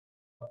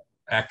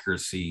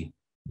accuracy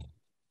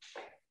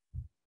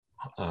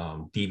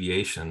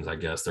deviations, I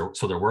guess.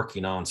 So they're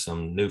working on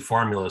some new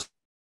formulas,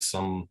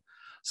 some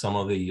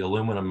of the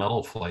aluminum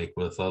metal flake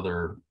with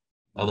other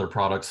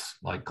products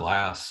like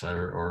glass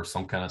or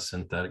some kind of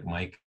synthetic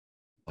mic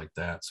like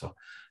that. So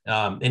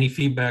any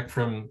feedback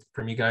from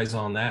you guys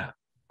on that?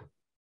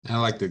 I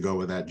like to go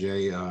with that,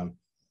 Jay.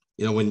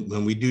 You know,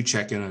 when we do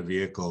check in a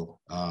vehicle,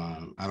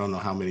 I don't know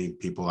how many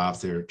people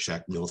out there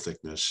check mill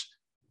thickness.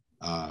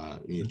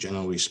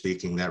 Generally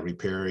speaking, that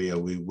repair area,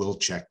 we will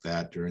check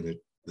that during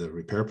the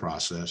repair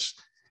process,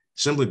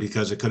 simply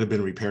because it could have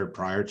been repaired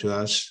prior to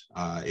us.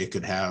 It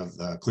could have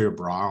clear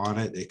bra on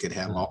it. It could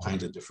have all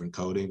kinds of different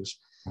coatings.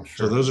 Sure.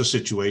 So those are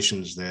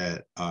situations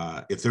that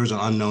if there's an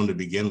unknown to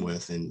begin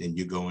with and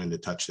you go in to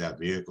touch that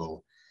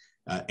vehicle,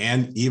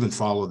 and even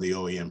follow the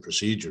OEM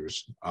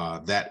procedures,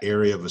 that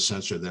area of a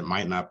sensor that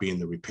might not be in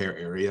the repair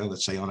area,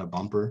 let's say on a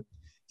bumper,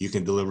 you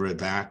can deliver it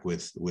back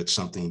with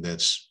something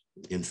that's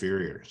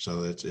inferior.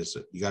 So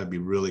you got to be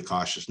really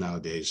cautious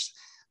nowadays,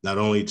 not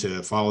only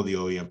to follow the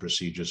OEM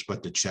procedures,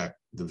 but to check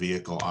the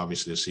vehicle,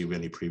 obviously, to see if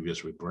any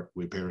previous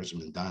repairs have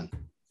been done.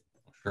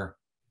 Sure.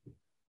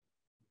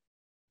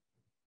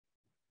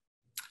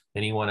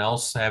 Anyone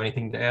else have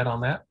anything to add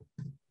on that?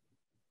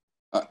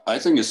 I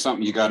think it's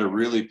something you got to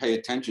really pay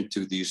attention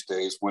to these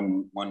days.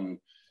 When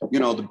you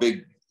know, the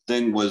big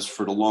thing was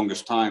for the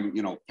longest time,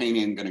 you know, paint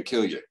ain't going to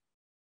kill you.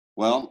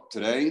 Well,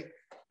 today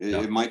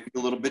it might be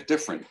a little bit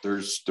different.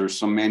 There's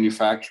some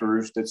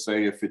manufacturers that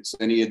say if it's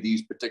any of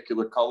these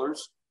particular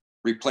colors,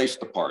 replace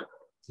the part.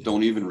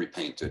 Don't even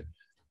repaint it.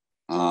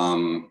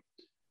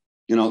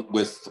 You know,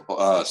 with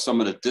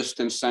some of the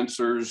distance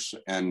sensors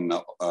and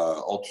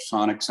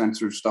ultrasonic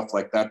sensors, stuff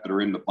like that are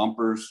in the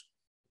bumpers,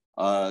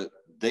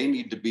 they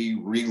need to be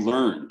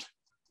relearned.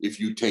 If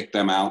you take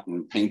them out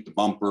and paint the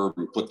bumper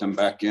and put them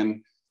back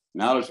in,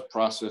 now there's a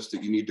process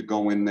that you need to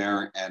go in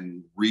there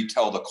and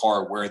retell the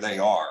car where they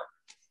are.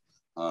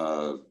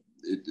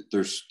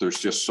 There's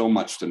just so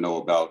much to know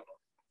about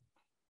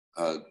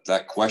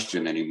that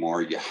question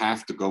anymore. You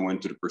have to go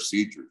into the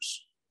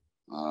procedures.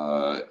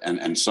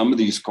 And some of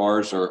these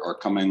cars are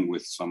coming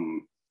with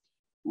some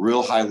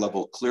real high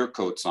level clear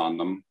coats on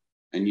them.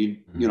 And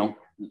you know,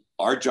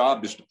 our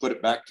job is to put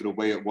it back to the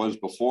way it was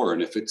before.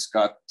 And if it's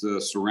got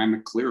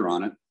ceramic clear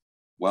on it,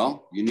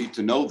 well, you need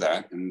to know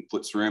that and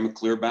put ceramic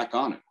clear back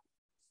on it.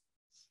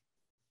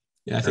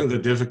 Yeah, I think the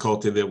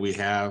difficulty that we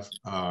have,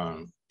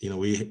 you know,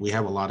 we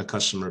have a lot of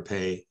customer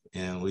pay,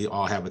 and we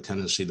all have a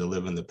tendency to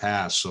live in the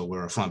past. So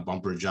where a front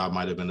bumper job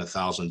might have been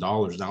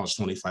 $1,000, now it's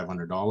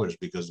 $2,500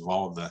 because of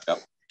all of the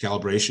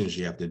calibrations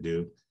you have to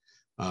do.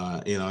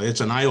 You know,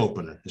 it's an eye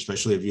opener,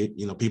 especially if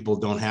you know, people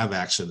don't have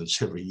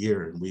accidents every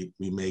year. And we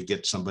may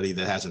get somebody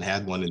that hasn't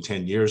had one in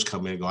 10 years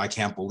come in and go, I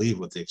can't believe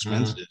what the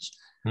expense is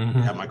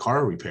to have my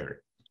car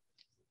repaired.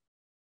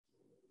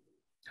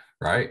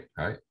 Right.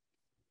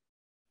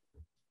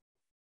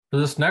 For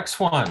this next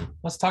one,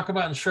 let's talk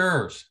about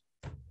insurers.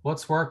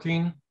 What's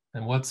working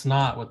and what's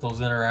not with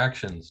those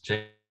interactions,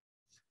 Jay?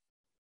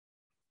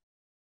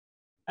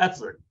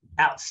 That's an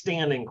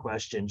outstanding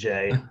question,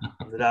 Jay,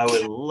 that I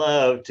would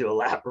love to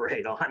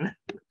elaborate on.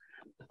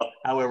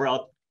 However,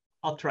 I'll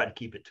try to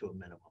keep it to a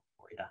minimum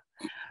for you.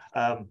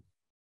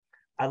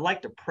 I'd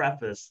like to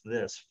preface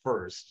this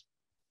first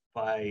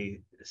by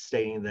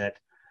stating that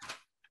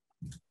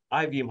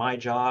I view my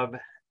job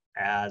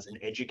as an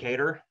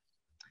educator.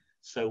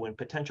 So when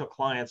potential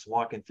clients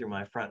walk in through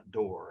my front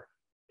door,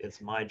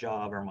 it's my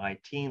job or my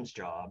team's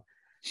job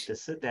to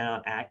sit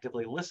down,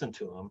 actively listen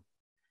to them,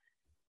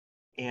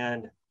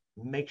 and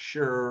make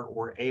sure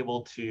we're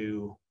able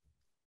to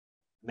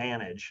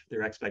manage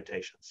their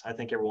expectations. I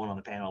think everyone on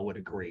the panel would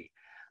agree.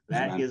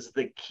 That is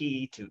the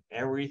key to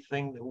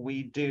everything that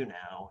we do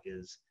now,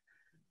 is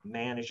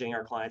managing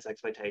our clients'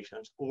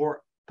 expectations,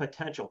 or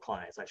potential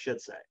clients, I should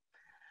say,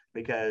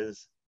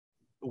 because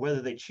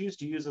whether they choose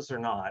to use us or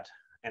not,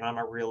 and I'm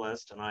a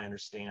realist and I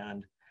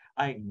understand,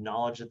 I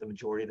acknowledge that the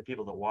majority of the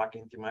people that walk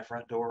in through my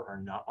front door are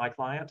not my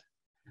client.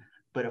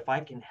 But if I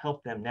can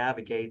help them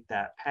navigate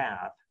that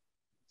path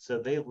so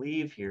they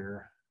leave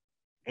here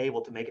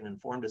able to make an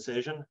informed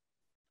decision,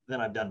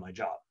 then I've done my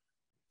job.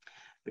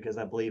 Because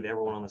I believe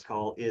everyone on this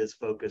call is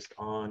focused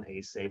on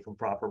a safe and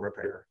proper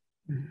repair.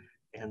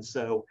 And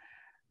so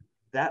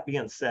that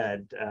being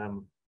said,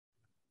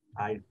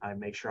 I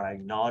make sure I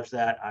acknowledge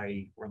that.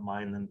 I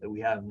remind them that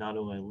we have not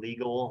only a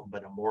legal,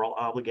 but a moral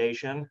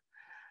obligation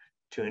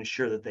to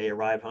ensure that they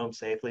arrive home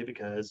safely,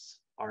 because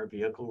our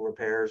vehicle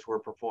repairs were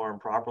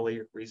performed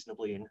properly,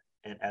 reasonably,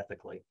 and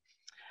ethically.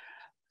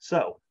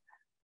 So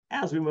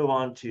as we move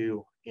on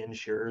to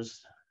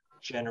insurers,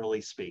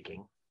 generally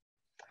speaking,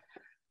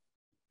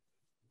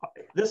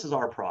 this is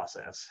our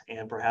process,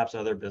 and perhaps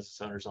other business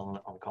owners on the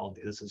call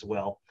do this as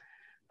well.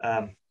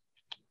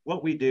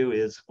 What we do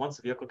is, once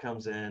the vehicle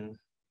comes in,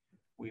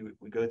 we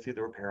go through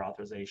the repair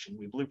authorization,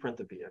 we blueprint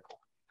the vehicle,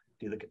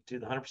 do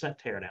the 100%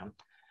 teardown.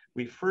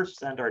 We first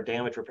send our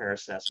damage repair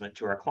assessment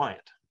to our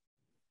client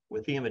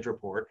with the image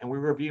report, and we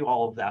review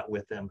all of that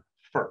with them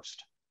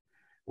first.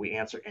 We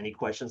answer any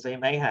questions they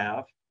may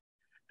have,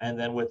 and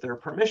then with their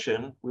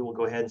permission, we will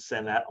go ahead and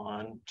send that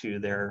on to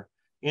their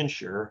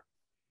insurer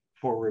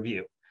for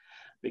review.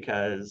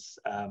 Because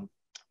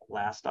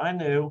last I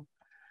knew,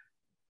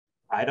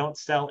 I don't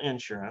sell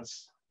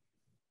insurance.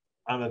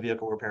 I'm a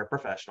vehicle repair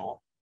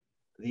professional.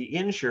 the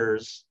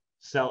insurers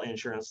sell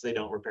insurance, they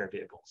don't repair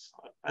vehicles.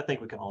 I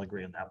think we can all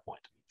agree on that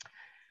point.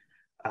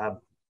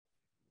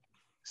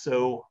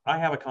 So I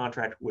have a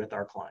contract with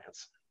our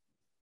clients.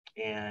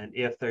 And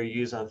if they're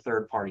using a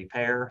third-party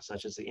payer,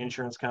 such as the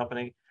insurance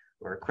company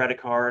or a credit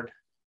card,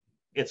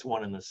 it's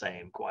one and the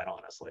same, quite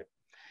honestly.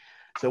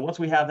 So once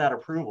we have that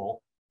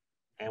approval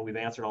and we've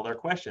answered all their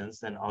questions,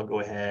 then I'll go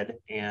ahead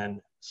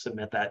and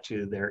submit that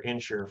to their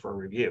insurer for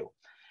review.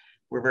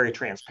 We're very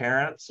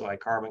transparent, so I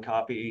carbon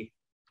copy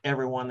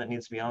everyone that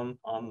needs to be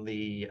on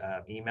the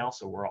email,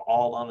 so we're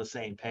all on the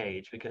same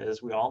page,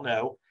 because we all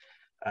know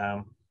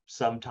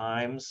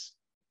sometimes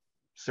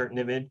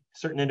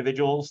certain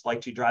individuals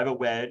like to drive a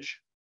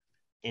wedge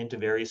into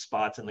various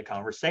spots in the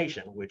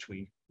conversation, which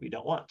we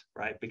don't want,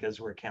 right? Because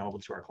we're accountable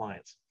to our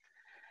clients.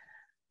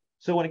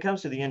 So when it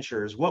comes to the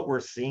insurers, what we're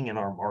seeing in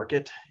our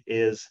market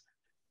is,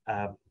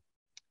 well,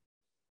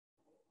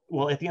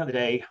 at the end of the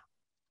day,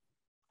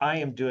 I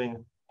am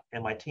doing,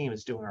 and my team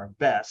is doing our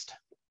best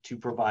to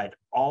provide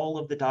all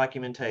of the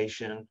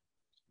documentation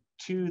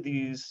to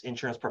these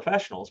insurance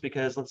professionals,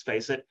 because let's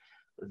face it,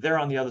 they're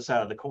on the other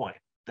side of the coin.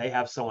 They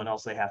have someone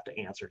else they have to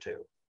answer to.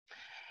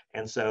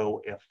 And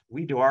so if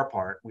we do our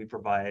part, we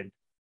provide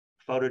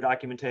photo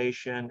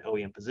documentation,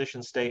 OEM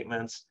position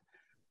statements,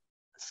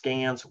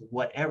 scans,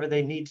 whatever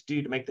they need to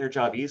do to make their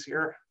job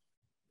easier.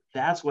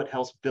 That's what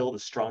helps build a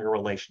stronger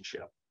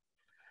relationship.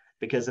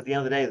 Because at the end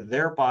of the day,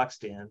 they're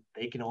boxed in,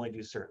 they can only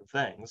do certain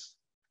things.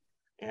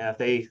 And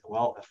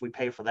if we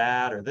pay for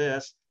that or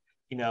this,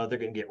 they're going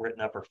to get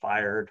written up or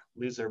fired,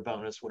 lose their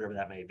bonus, whatever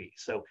that may be.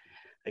 So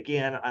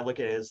again, I look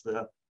at it as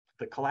the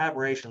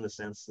collaboration, in the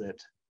sense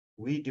that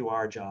we do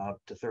our job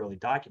to thoroughly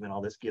document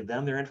all this, give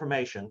them their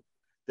information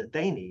that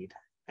they need,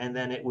 and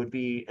then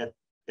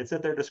it's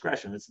at their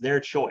discretion. It's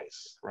their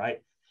choice,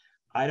 right?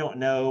 I don't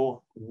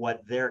know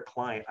what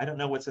I don't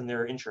know what's in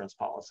their insurance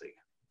policy.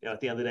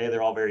 At the end of the day,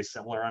 they're all very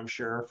similar, I'm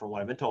sure, from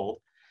what I've been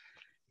told.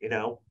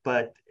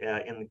 But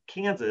in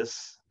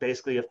Kansas,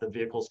 basically, if the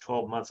vehicle's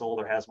 12 months old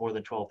or has more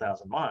than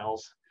 12,000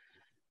 miles,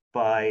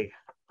 by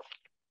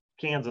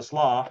Kansas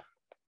law,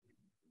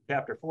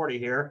 chapter 40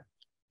 here,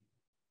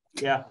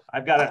 yeah,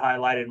 I've got it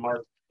highlighted,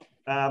 Mark.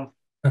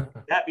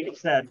 That being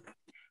said,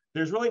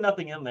 there's really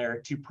nothing in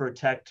there to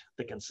protect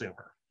the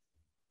consumer.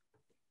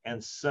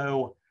 And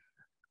so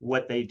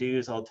what they do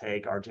is they'll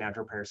take our damage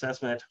repair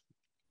assessment,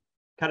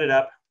 cut it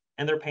up,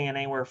 and they're paying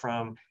anywhere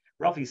from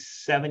roughly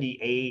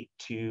 78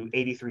 to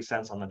 83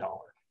 cents on the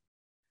dollar.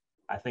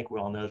 I think we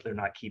all know that they're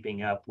not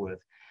keeping up with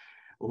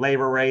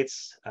labor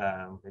rates,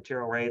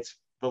 material rates,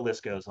 the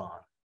list goes on.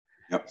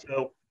 Yep.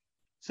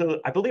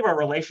 So I believe our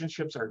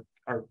relationships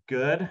are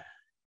good,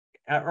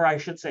 or I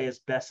should say as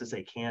best as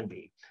they can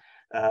be.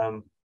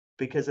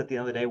 Because at the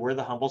end of the day, we're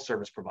the humble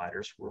service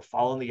providers. We're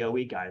following the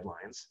OE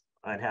guidelines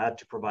on how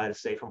to provide a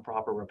safe and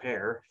proper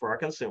repair for our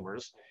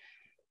consumers.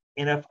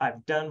 And if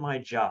I've done my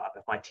job,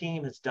 if my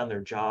team has done their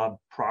job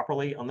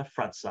properly on the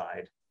front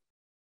side,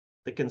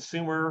 the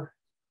consumer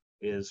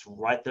is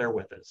right there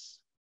with us.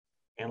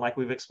 And like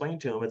we've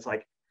explained to them, it's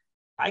like,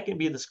 I can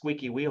be the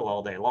squeaky wheel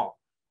all day long,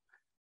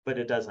 but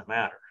it doesn't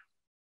matter.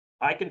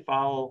 I can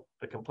file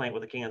a complaint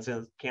with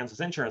the Kansas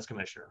Insurance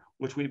Commissioner,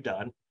 which we've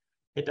done.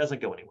 It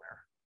doesn't go anywhere.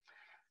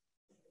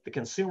 The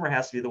consumer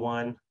has to be the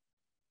one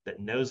that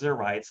knows their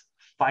rights,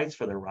 fights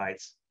for their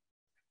rights,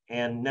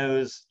 and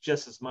knows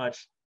just as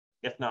much,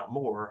 if not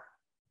more,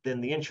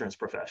 than the insurance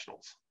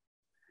professionals.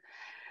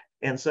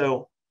 And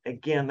so,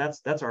 again,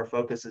 that's our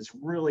focus, is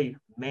really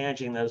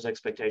managing those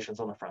expectations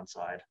on the front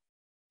side.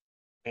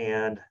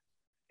 And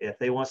if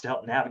they want us to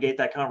help navigate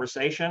that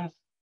conversation,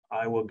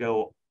 I will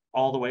go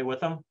all the way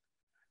with them.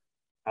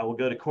 I will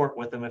go to court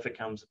with them if it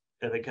comes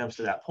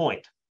to that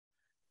point.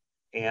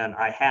 And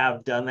I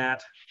have done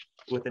that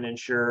with an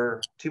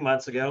insurer 2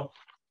 months ago.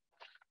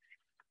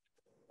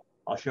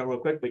 I'll show real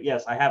quick, but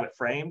yes, I have it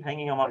framed,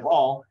 hanging on my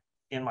wall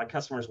in my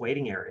customer's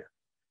waiting area,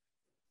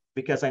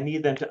 because I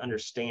need them to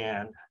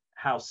understand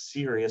how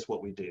serious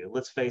what we do.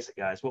 Let's face it,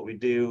 guys, what we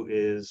do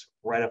is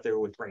right up there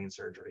with brain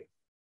surgery.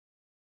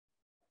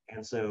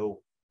 And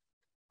so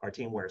our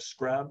team wears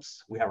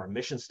scrubs. We have our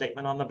mission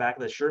statement on the back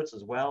of the shirts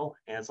as well.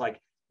 And it's like,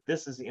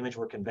 this is the image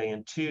we're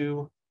conveying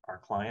to our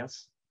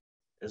clients,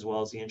 as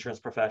well as the insurance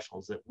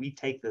professionals, that we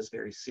take this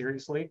very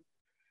seriously.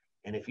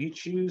 And if you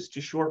choose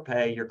to short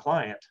pay your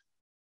client,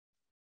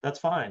 that's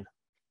fine.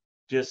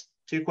 Just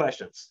 2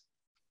 questions.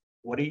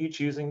 What are you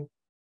choosing?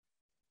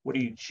 What are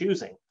you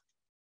choosing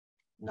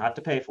not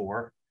to pay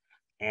for?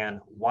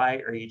 And why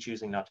are you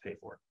choosing not to pay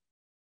for it?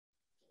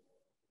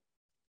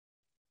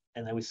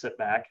 And then we sit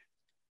back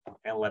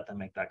and let them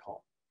make that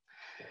call.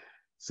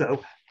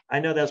 So I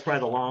know that's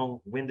probably the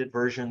long-winded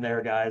version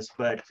there, guys,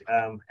 but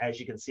as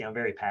you can see, I'm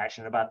very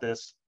passionate about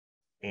this.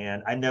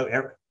 And I know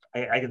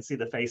I can see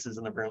the faces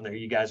in the room there.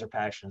 You guys are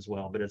passionate as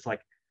well, but it's like,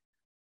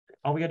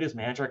 all we gotta do is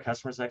manage our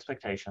customers'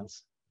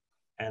 expectations.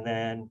 And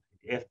then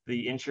if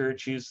the insurer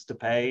chooses to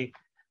pay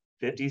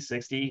 50,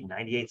 60,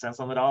 98 cents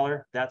on the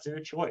dollar, that's their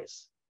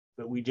choice.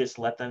 But we just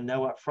let them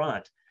know up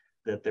front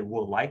that there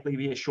will likely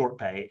be a short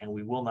pay, and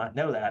we will not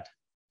know that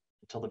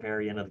until the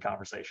very end of the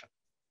conversation.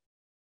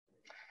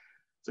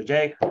 So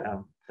Jay,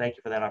 thank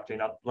you for that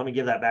opportunity. Let me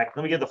give that back.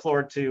 Let me give the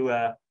floor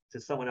to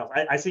someone else.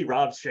 I see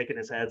Rob's shaking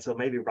his head, so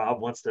maybe Rob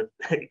wants to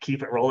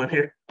keep it rolling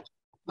here.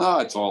 Oh,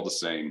 it's all the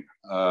same.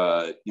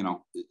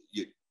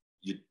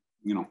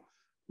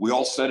 We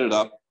all set it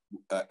up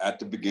at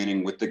the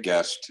beginning with the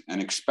guest,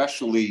 and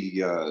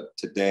especially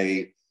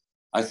today,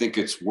 I think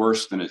it's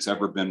worse than it's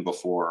ever been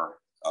before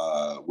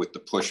with the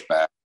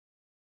pushback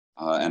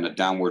and the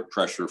downward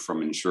pressure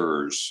from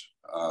insurers,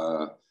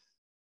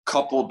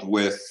 coupled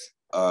with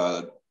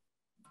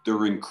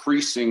their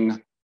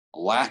increasing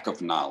lack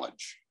of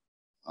knowledge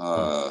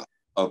of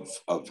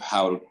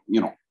how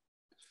to,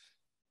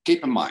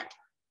 keep in mind,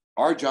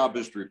 our job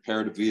is to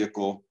repair the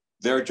vehicle.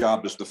 Their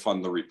job is to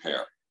fund the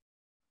repair.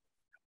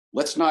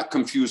 Let's not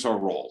confuse our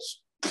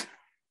roles.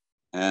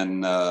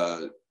 And,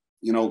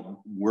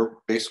 we're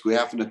basically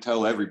having to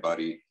tell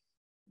everybody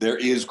there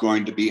is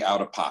going to be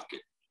out of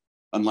pocket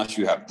unless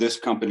you have this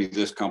company,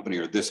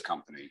 or this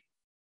company.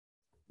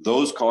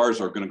 Those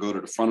cars are going to go to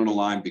the front of the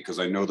line because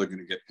I know they're going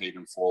to get paid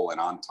in full and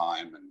on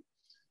time, and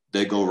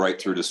they go right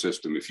through the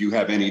system. If you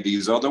have any of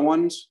these other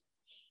ones,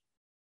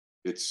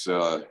 it's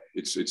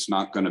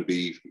not going to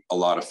be a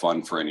lot of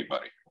fun for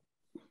anybody.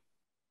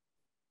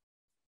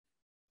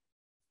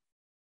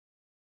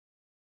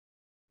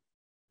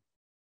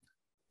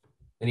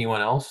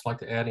 Anyone else like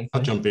to add anything?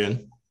 I'll jump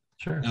in.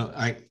 Sure.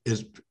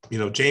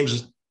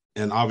 James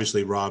and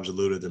obviously Rob's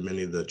alluded to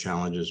many of the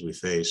challenges we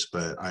face,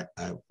 but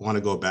I want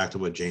to go back to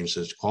what James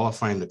says.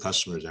 Qualifying the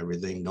customers,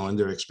 everything, knowing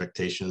their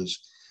expectations,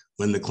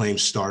 when the claim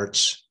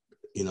starts,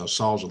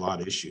 solves a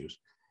lot of issues.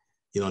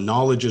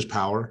 Knowledge is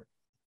power.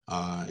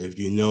 If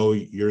you know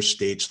your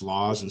state's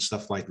laws and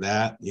stuff like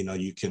that,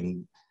 you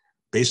can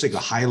basically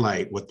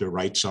highlight what their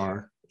rights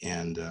are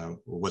and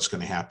what's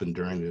going to happen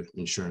during the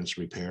insurance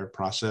repair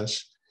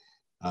process.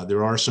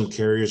 There are some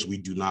carriers we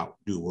do not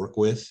do work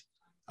with.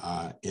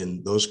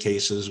 In those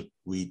cases,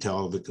 we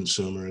tell the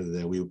consumer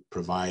that we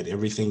provide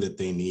everything that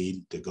they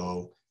need to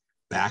go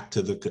back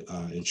to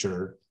the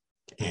insurer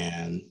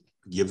and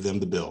give them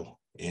the bill.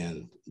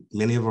 And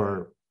many of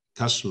our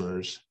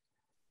customers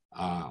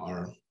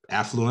are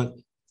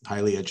affluent,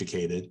 highly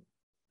educated,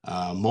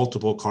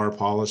 multiple car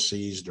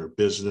policies, their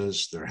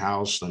business, their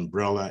house,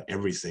 umbrella,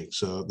 everything.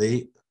 So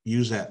they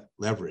use that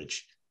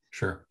leverage,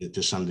 sure,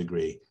 to some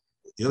degree.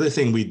 The other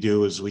thing we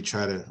do is we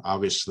try to,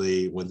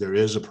 obviously, when there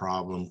is a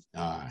problem,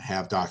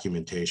 have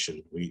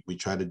documentation. We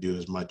try to do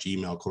as much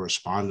email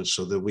correspondence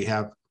so that we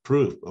have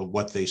proof of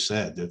what they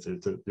said,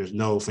 that there's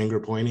no finger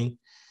pointing.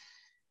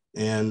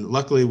 And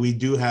luckily, we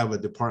do have a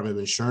Department of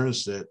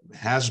Insurance that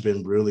has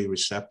been really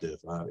receptive.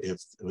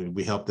 If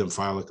we help them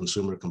file a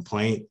consumer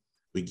complaint,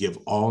 we give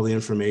all the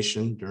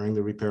information during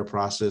the repair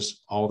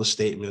process, all the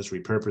statements,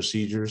 repair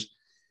procedures.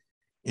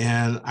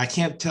 And I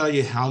can't tell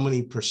you how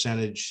many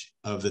percentage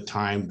of the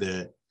time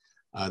that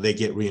they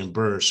get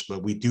reimbursed,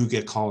 but we do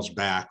get calls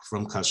back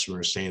from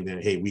customers saying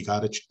that, hey, we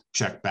got a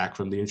check back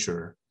from the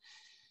insurer.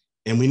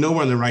 And we know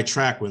we're on the right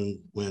track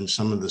when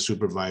some of the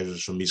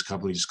supervisors from these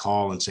companies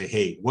call and say,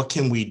 hey, what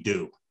can we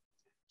do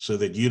so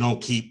that you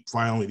don't keep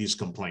filing these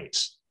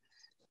complaints?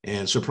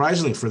 And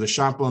surprisingly, for the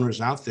shop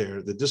owners out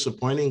there, the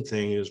disappointing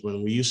thing is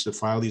when we used to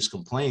file these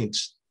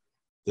complaints,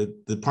 the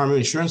Department of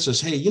Insurance says,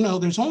 hey,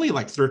 there's only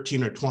like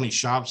 13 or 20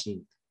 shops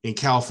in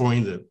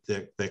California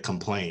that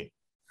complain.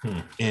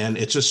 And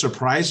it's just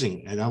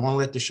surprising. And I want to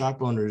let the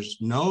shop owners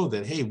know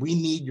that, hey, we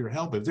need your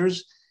help. If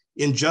there's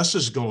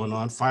injustice going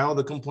on, file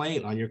the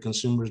complaint on your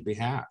consumer's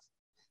behalf.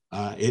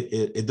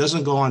 It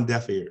doesn't go on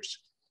deaf ears.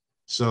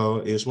 So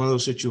it's one of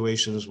those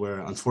situations where,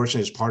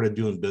 unfortunately, it's part of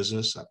doing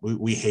business.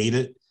 We hate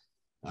it.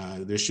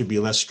 There should be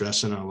less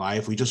stress in our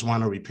life. We just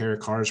want to repair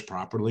cars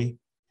properly.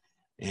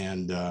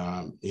 And,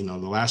 the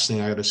last thing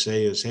I got to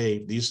say is,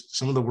 hey,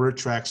 some of the word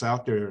tracks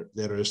out there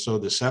that are so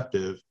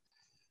deceptive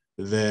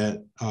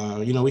that,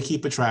 we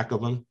keep a track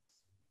of them.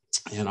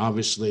 And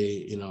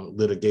obviously,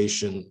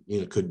 litigation,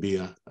 could be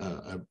a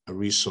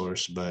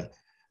resource. But,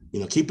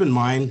 keep in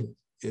mind,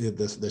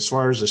 as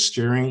far as the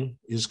steering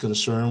is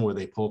concerned, where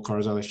they pull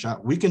cars out of the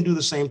shop, we can do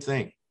the same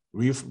thing.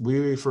 We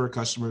refer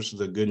customers to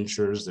the good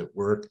insurers that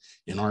work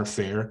in our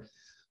fair.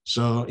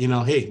 So,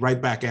 hey,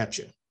 right back at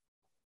you.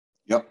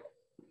 Yep.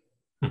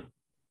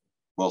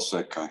 Well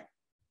said, Kai.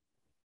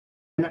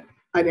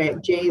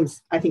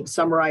 James, I think,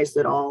 summarized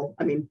it all.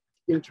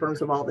 In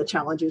terms of all the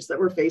challenges that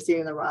we're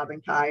facing, and Rob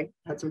and Kai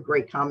had some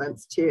great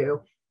comments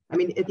too.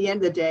 At the end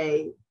of the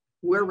day,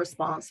 we're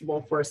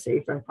responsible for a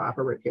safe and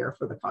proper repair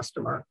for the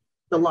customer.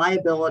 The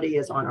liability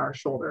is on our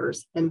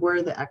shoulders, and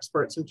we're the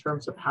experts in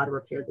terms of how to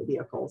repair the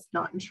vehicles,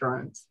 not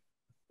insurance.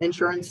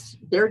 Insurance,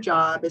 their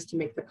job is to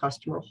make the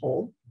customer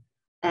whole.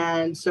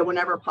 And so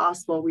whenever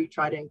possible, we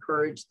try to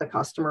encourage the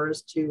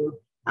customers to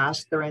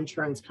ask their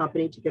insurance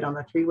company to get on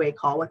a three-way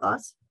call with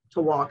us to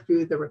walk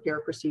through the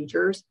repair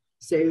procedures.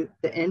 So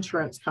the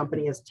insurance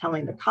company is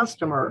telling the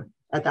customer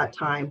at that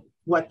time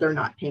what they're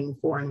not paying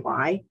for and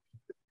why.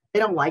 They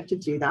don't like to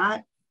do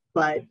that,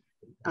 but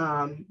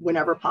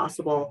whenever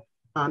possible,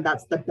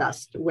 that's the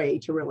best way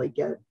to really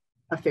get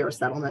a fair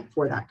settlement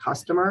for that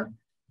customer.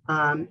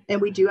 And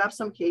we do have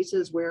some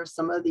cases where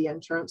some of the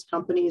insurance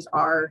companies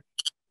are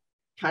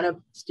kind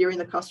of steering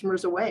the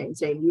customers away and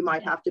saying, you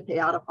might have to pay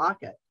out of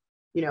pocket.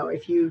 You know,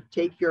 if you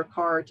take your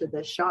car to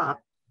this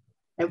shop,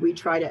 and we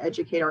try to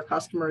educate our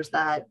customers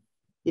that,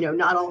 you know,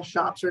 not all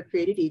shops are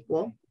created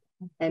equal,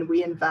 and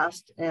we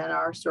invest in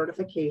our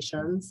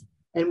certifications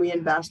and we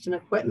invest in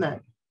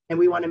equipment, and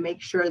we want to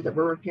make sure that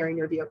we're repairing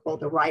your vehicle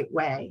the right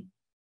way,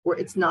 where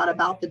it's not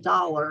about the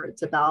dollar,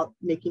 it's about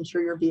making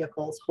sure your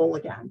vehicle is whole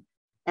again.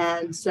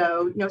 And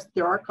so, you know,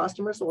 there are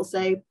customers that will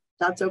say,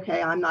 that's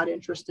okay, I'm not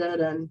interested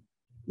in,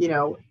 you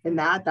know, in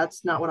that.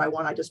 That's not what I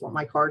want. I just want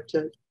my car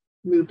to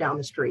move down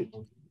the street.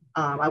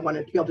 I want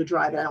to be able to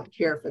drive it. I don't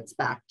care if it's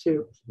back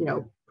to, you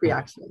know,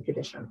 pre-accident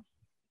condition.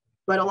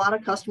 But a lot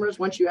of customers,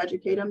 once you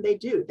educate them, they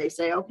do. They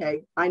say,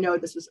 okay, I know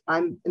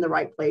I'm in the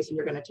right place and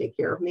you're going to take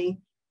care of me.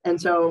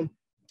 And so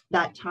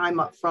that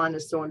time up front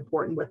is so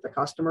important with the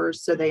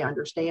customers, so they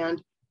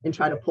understand and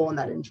try to pull in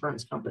that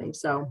insurance company.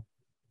 So,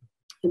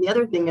 and the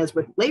other thing is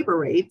with labor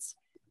rates,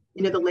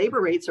 you know, the labor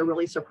rates are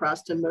really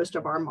suppressed in most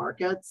of our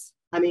markets.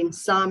 I mean,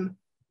 some,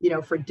 you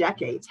know, for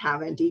decades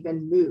haven't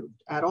even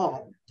moved at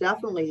all.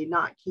 Definitely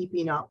not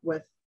keeping up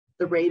with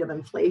the rate of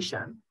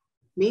inflation.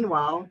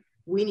 Meanwhile,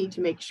 we need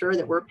to make sure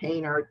that we're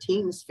paying our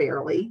teams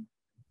fairly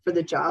for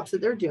the jobs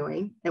that they're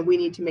doing, and we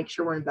need to make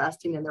sure we're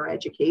investing in their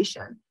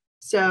education.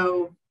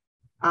 So,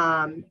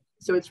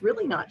 so it's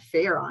really not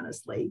fair,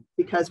 honestly,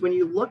 because when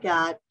you look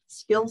at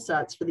skill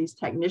sets for these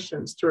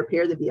technicians to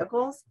repair the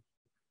vehicles,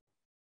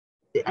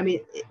 I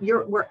mean,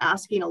 we're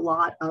asking a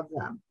lot of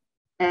them.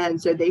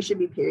 And so they should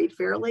be paid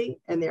fairly,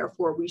 and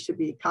therefore we should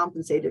be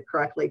compensated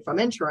correctly from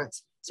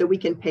insurance so we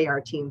can pay our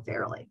team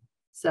fairly.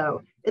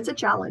 So it's a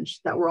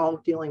challenge that we're all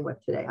dealing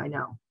with today, I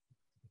know.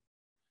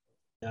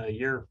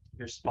 You're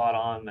spot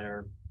on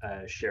there,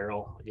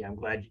 Cheryl. Yeah, I'm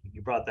glad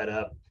you brought that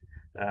up.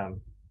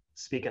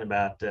 Speaking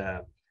about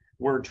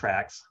word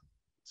tracks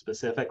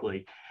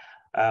specifically,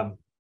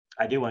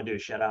 I do want to do a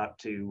shout out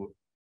to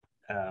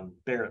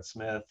Barrett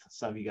Smith.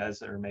 Some of you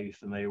guys are maybe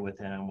familiar with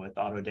him with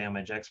Auto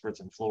Damage Experts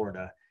in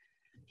Florida.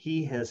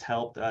 He has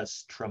helped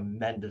us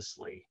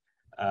tremendously.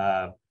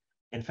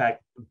 In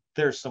fact,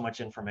 there's so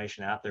much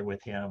information out there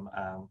with him.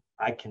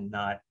 I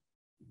cannot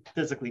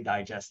physically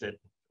digest it,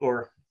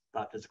 or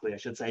not physically, I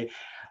should say.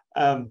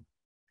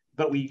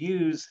 But we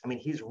use, I mean,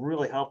 he's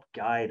really helped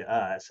guide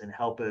us and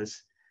help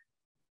us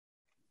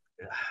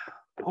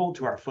hold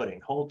to our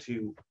footing, hold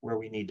to where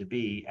we need to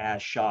be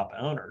as shop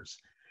owners.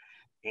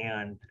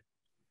 And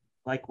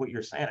like what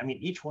you're saying, I mean,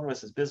 each one of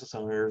us as business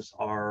owners,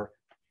 our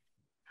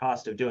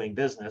cost of doing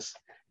business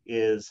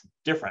is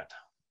different,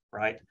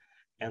 right?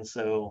 And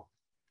so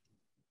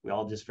we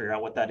all just figure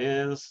out what that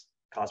is,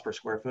 cost per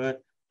square foot,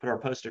 put our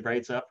posted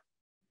rates up.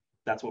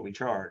 That's what we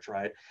charge,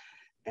 right?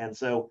 And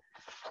so,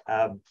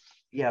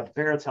 yeah,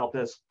 Barrett's helped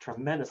us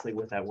tremendously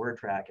with that word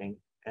tracking.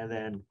 And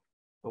then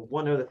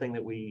one other thing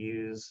that we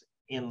use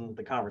in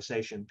the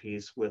conversation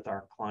piece with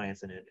our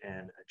clients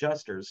and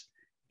adjusters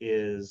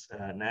is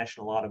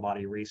National Auto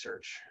Body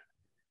Research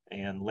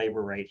and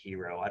Labor Rate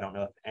Hero. I don't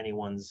know if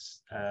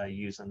anyone's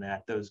using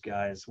that. Those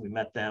guys, we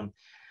met them,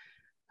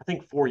 I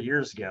think 4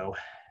 years ago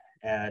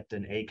at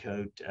an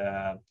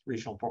ACOT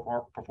Regional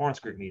Performance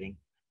Group meeting.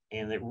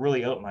 And it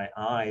really opened my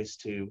eyes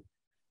to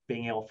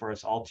being able for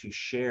us all to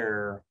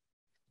share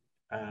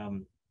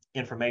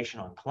information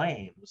on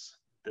claims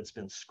that's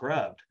been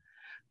scrubbed.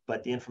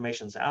 But the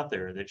information's out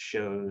there that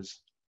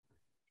shows,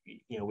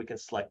 you know, we can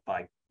select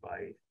by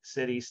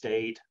city,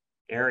 state,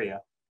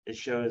 area. It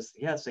shows,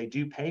 yes, they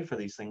do pay for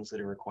these things that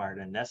are required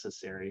and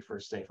necessary for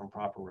safe and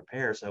proper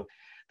repair. So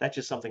that's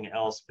just something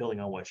else,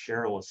 building on what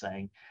Cheryl was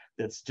saying,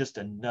 that's just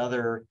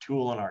another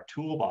tool in our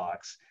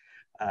toolbox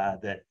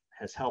that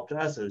has helped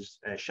us as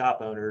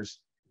shop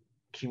owners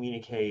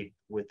communicate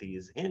with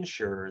these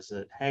insurers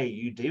that, hey,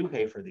 you do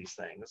pay for these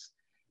things.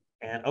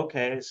 And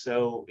okay,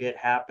 so it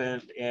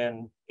happened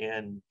in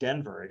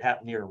Denver, it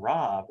happened near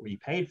Rob, where you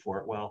paid for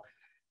it. Well,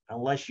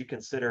 unless you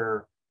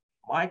consider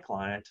my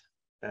client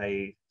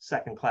a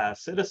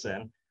second-class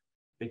citizen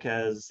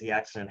because the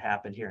accident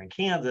happened here in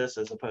Kansas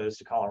as opposed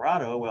to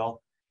Colorado,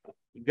 well,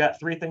 you've got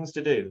 3 things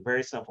to do.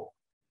 Very simple.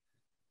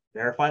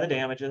 Verify the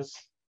damages,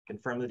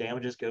 confirm the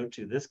damages go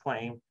to this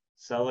claim,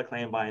 settle the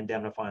claim by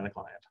indemnifying the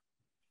client.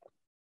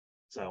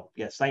 So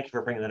yes, thank you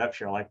for bringing that up,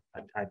 Cheryl.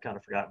 I kind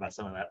of forgot about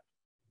some of that.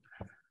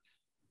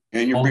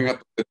 And you bring up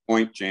a good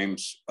point,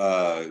 James.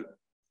 You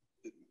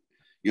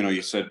know,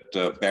 you said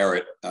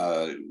Barrett,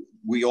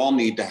 we all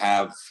need to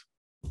have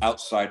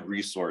outside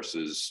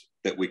resources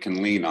that we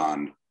can lean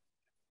on.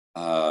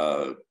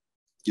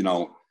 You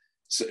know,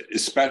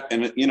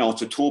 and you know,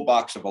 it's a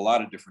toolbox of a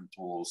lot of different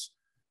tools.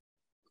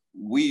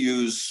 We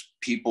use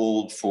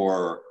people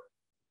for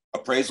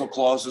appraisal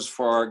clauses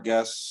for our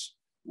guests.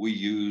 We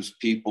use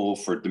people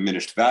for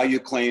diminished value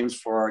claims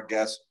for our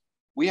guests.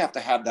 We have to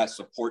have that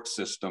support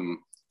system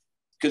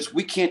because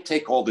we can't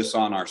take all this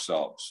on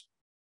ourselves.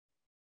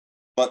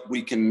 But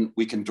we can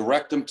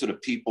direct them to the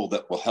people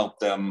that will help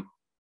them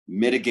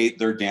mitigate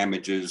their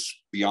damages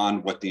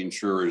beyond what the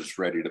insurer is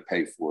ready to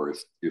pay for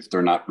if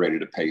they're not ready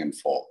to pay in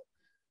full.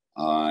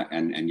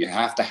 And you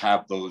have to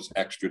have those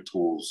extra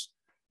tools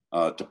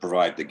to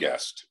provide the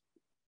guest.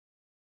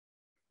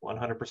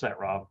 100%,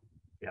 Rob.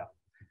 Yeah.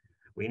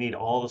 We need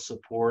all the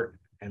support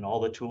and all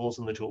the tools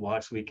in the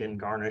toolbox we can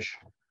garnish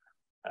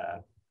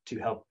to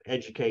help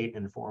educate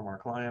and inform our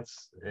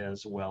clients,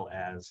 as well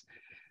as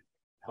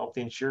help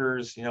the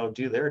insurers,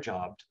 do their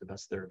job to the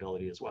best of their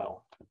ability as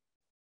well.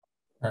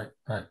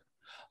 Right.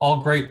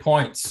 All great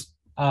points.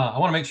 I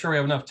want to make sure we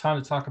have enough time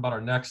to talk about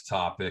our next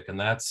topic, and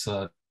that's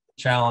a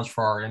challenge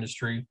for our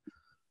industry.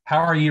 How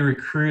are you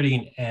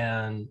recruiting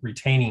and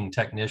retaining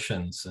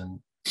technicians? And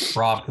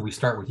Rob, can we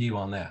start with you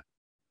on that?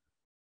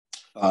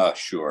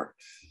 Sure.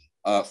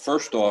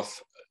 First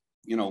off,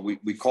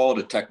 we call it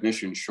a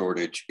technician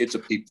shortage. It's a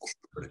people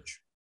shortage.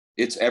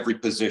 It's every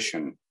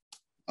position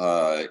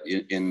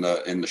in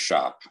the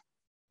shop.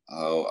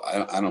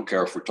 I don't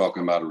care if we're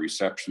talking about a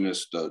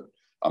receptionist,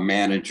 a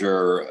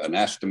manager, an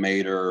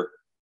estimator,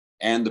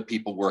 and the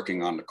people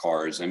working on the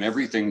cars. And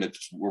everything that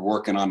we're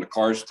working on the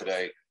cars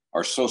today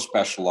are so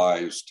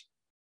specialized.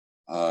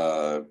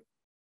 We're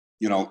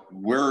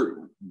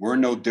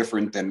no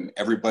different than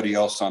everybody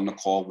else on the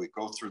call. We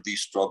go through these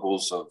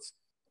struggles of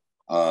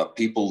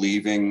people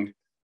leaving,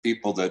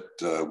 people that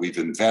we've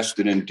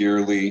invested in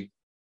dearly,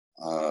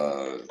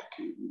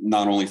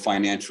 not only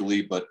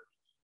financially, but,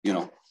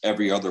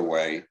 every other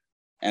way.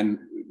 And,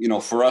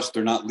 for us,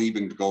 they're not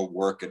leaving to go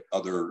work at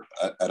other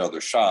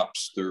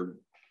shops. They're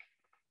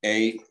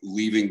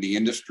leaving the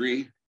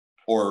industry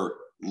or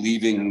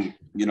leaving,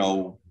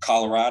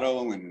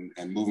 Colorado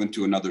and moving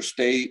to another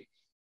state.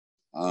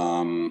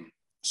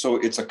 So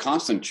it's a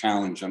constant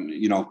challenge. And,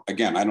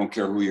 again, I don't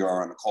care who you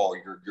are on the call,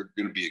 you're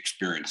going to be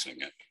experiencing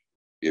it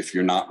if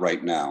you're not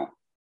right now.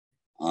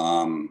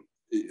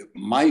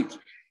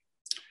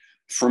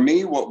 For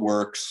me, what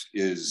works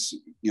is,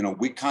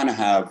 we kind of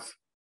have,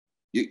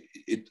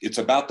 it's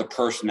about the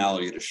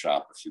personality of the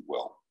shop, if you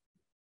will.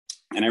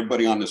 And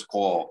everybody on this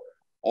call,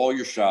 all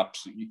your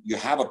shops, you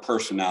have a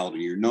personality.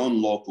 You're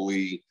known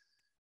locally.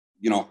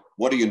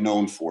 What are you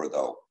known for,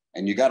 though?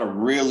 And you got to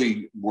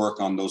really work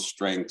on those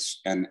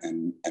strengths and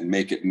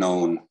make it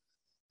known.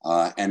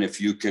 And if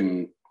you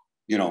can,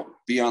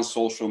 be on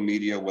social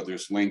media, whether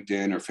it's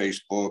LinkedIn or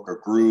Facebook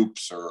or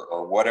groups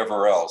or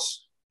whatever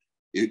else,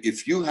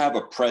 if you have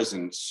a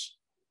presence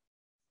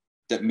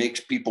that makes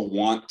people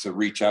want to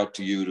reach out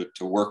to you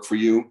to work for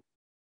you,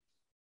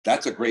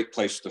 that's a great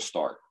place to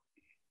start.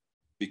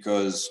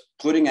 Because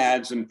putting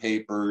ads in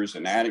papers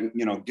and adding,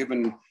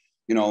 giving,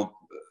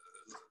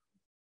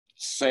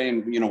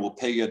 saying, we'll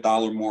pay you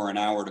 $1 more an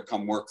hour to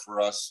come work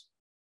for us,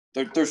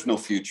 there's no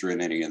future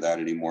in any of that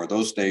anymore.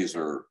 Those days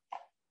are,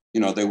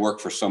 they work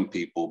for some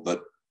people,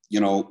 but,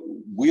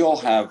 we all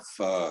have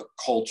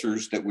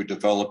cultures that we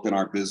develop in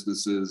our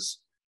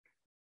businesses.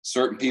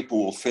 Certain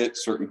people will fit,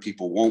 certain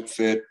people won't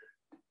fit.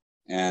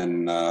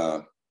 And,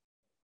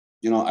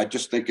 I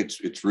just think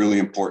it's really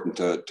important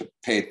to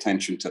pay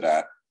attention to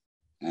that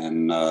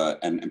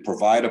and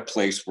provide a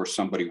place where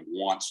somebody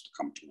wants to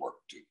come to work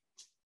to.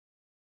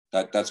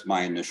 That's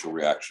my initial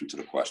reaction to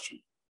the question.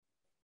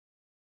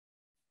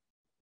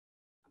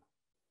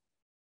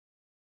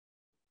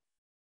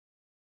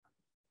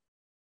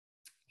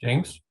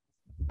 James,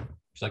 would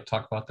you like to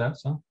talk about that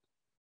some?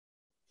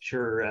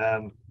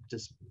 Sure.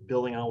 Just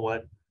building on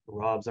what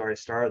Rob's already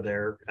started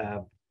there.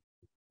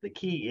 The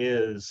key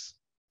is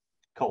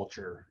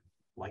culture,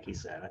 like he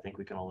said. I think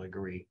we can all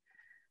agree.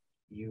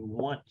 You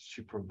want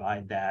to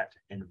provide that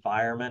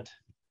environment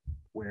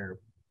where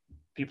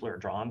people are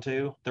drawn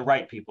to, the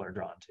right people are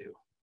drawn to.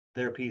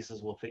 Their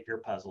pieces will fit your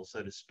puzzle,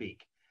 so to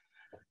speak.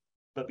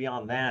 But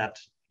beyond that,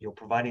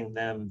 providing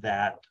them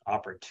that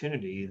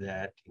opportunity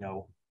that,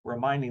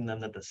 reminding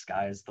them that the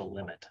sky is the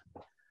limit,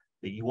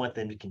 that you want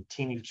them to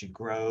continue to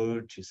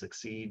grow, to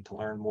succeed, to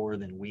learn more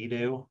than we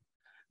do.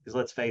 Because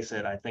let's face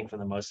it, I think for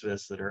the most of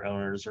us that are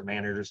owners or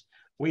managers,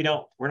 we're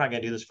not going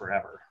to do this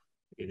forever.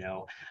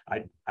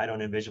 I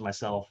don't envision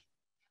myself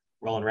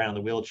rolling around in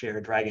the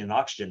wheelchair, dragging an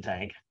oxygen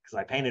tank because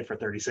I painted for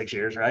 36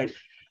 years, right?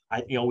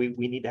 We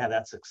need to have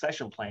that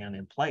succession plan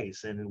in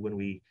place. And when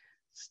we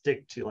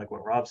stick to, like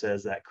what Rob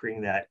says, that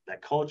creating that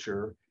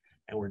culture,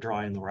 and we're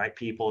drawing the right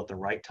people at the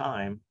right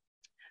time,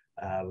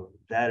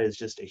 that is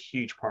just a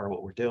huge part of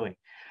what we're doing.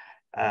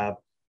 I've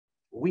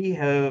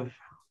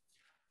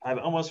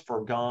almost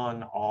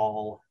forgone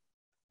all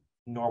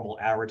normal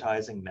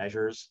advertising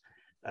measures,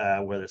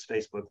 whether it's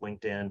Facebook,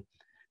 LinkedIn,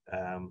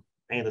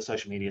 any of the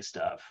social media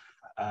stuff.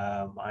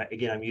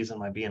 I'm using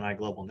my BNI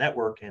Global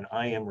Network, and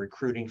I am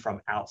recruiting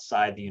from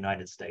outside the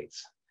United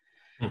States.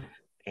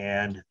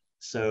 And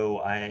so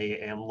I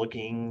am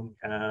looking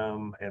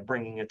at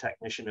bringing a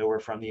technician over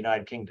from the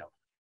United Kingdom,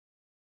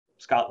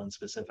 Scotland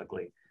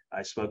specifically.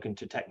 I've spoken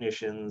to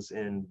technicians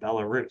in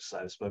Belarus.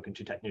 I've spoken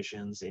to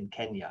technicians in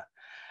Kenya.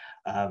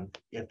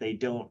 If they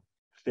don't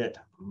fit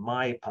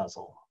my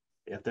puzzle,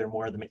 if they're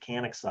more the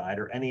mechanic side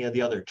or any of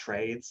the other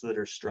trades that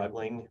are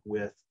struggling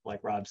with,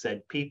 like Rob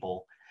said,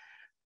 people,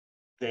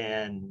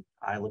 then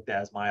I looked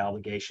at as my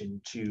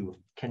obligation to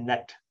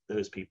connect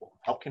those people,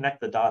 help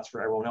connect the dots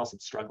for everyone else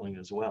that's struggling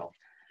as well.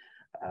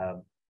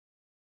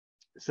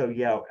 So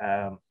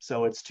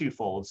it's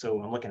twofold.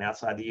 So I'm looking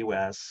outside the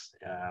U.S.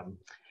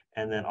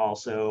 And then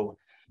also,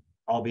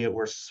 albeit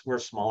we're a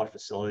smaller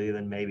facility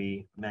than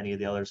maybe many of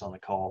the others on the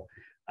call,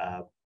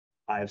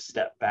 I've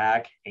stepped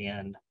back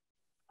and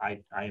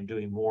I am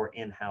doing more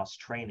in-house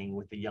training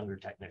with the younger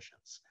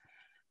technicians.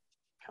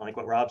 Kind of like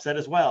what Rob said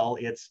as well,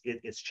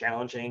 it's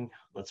challenging.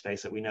 Let's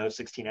face it, we know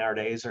 16-hour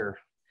days are,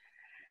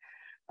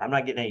 I'm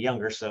not getting any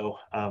younger, so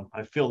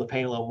I feel the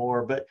pain a little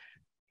more, but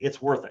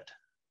it's worth it,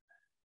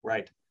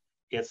 right?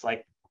 It's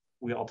like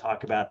we all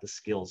talk about the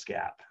skills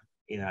gap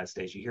in the United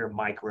States. You hear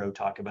Micro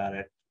talk about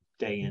it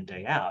day in,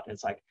 day out.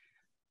 It's like,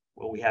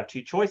 well, we have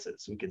two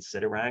choices. We can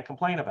sit around and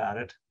complain about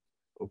it,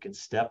 or we can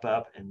step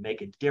up and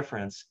make a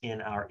difference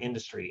in our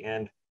industry.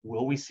 And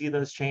will we see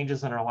those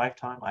changes in our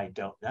lifetime? I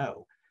don't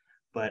know.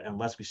 But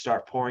unless we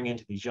start pouring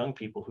into these young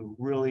people who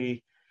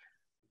really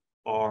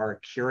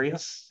are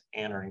curious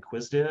and are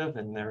inquisitive,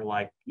 and they're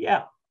like,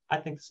 yeah, I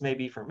think this may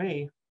be for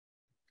me,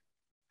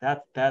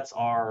 that's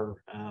our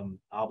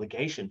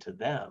obligation to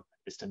them,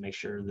 is to make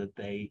sure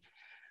that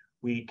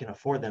we can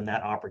afford them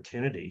that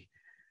opportunity.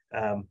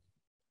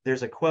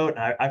 There's a quote,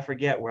 and I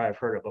forget where I've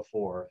heard it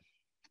before,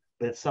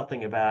 but it's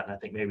something about, and I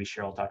think maybe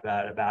Cheryl talked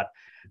about it, about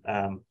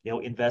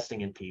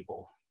investing in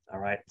people. All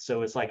right.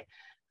 So it's like,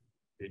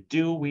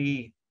 do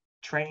we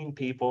train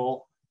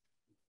people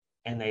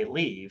and they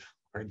leave,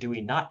 or do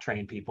we not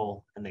train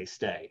people and they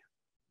stay?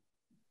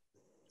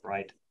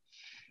 Right.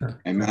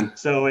 Amen.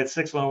 So it's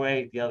 6 one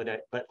way the other day,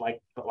 but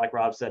like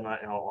Rob said, and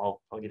I'll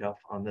get off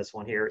on this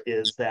one here,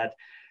 is that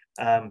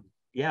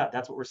yeah,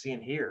 that's what we're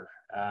seeing here.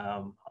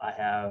 I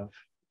have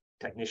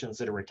technicians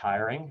that are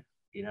retiring.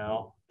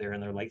 They're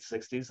in their late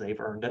 60s. They've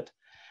earned it.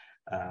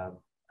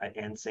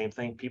 And same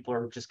thing, people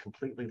are just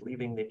completely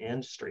leaving the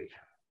industry.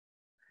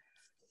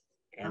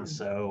 And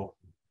so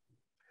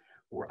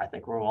I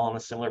think we're all on a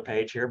similar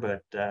page here,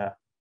 but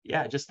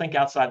yeah, just think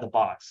outside the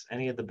box.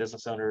 Any of the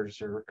business owners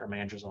or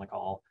managers on the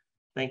call,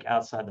 think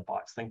outside the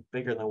box. Think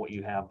bigger than what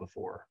you have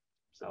before.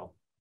 So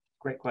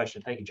great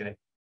question. Thank you, Jay.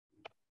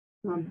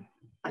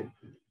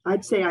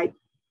 I'd say I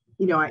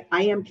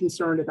am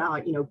concerned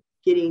about,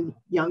 getting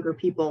younger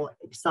people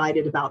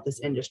excited about this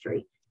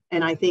industry.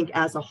 And I think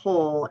as a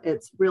whole,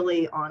 it's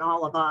really on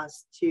all of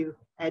us to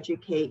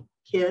educate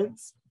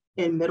kids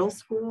in middle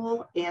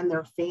school and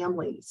their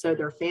families, so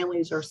their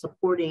families are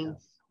supporting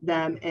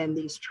them in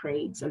these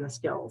trades and the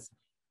skills.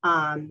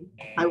 I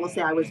will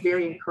say I was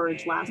very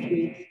encouraged last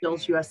week.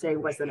 Skills USA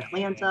was in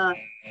Atlanta,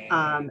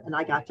 and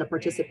I got to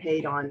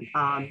participate on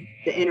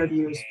the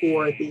interviews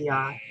for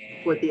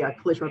the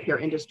collision repair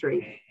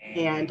industry.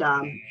 And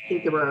I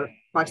think there were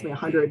approximately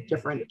 100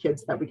 different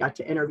kids that we got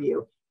to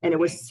interview. And it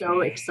was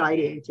so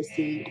exciting to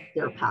see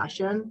their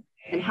passion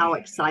and how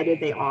excited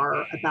they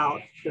are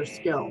about their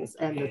skills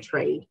and the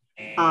trade.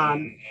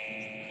 I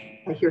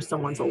hear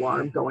someone's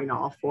alarm going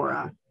off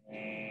for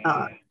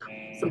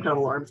some kind of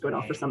alarms going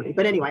off for somebody.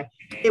 But anyway,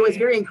 it was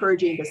very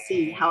encouraging to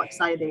see how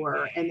excited they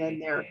were. And then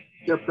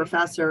their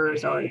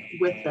professors are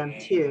with them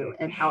too,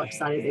 and how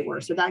excited they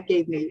were. So that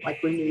gave me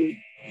like renewed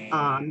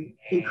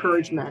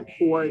encouragement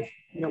for,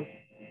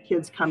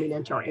 kids coming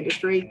into our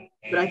industry.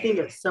 But I think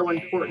it's so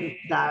important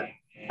that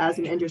as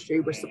an industry,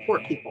 we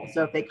support people.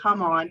 So if they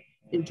come on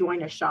and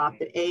join a shop,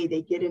 that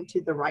they get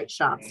into the right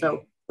shop.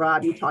 So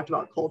Rob, you talked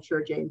about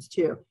culture, James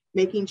too,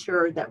 making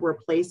sure that we're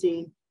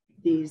placing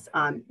these,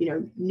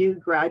 new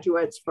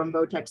graduates from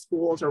VOTEC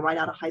schools or right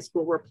out of high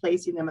school, we're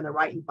placing them in the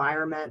right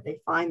environment. They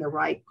find the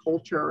right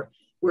culture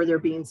where they're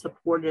being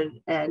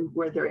supported and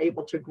where they're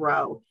able to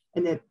grow,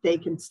 and that they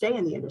can stay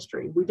in the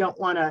industry. We don't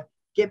want to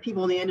get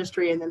people in the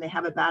industry and then they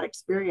have a bad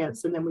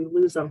experience and then we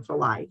lose them for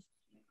life.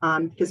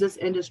 Because this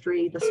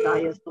industry, the sky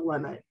is the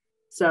limit.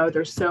 So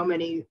there's so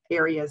many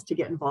areas to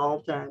get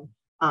involved in.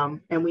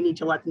 And we need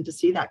to let them to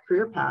see that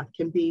career path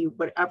can be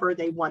whatever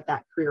they want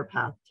that career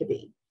path to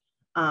be.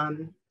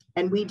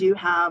 And we do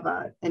have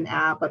an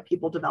app, a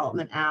people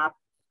development app,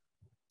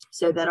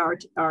 so that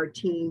our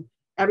team,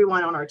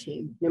 everyone on our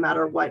team, no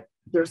matter what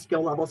their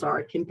skill levels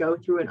are, can go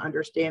through and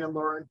understand and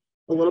learn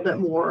a little bit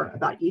more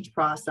about each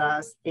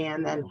process,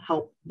 and then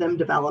help them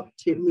develop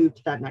to move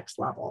to that next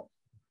level.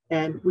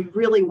 And we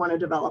really want to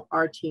develop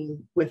our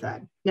team with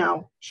it.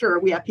 Now, sure,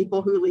 we have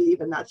people who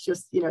leave, and that's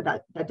just,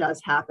 that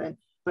does happen.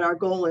 But our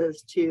goal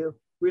is to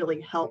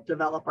really help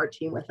develop our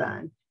team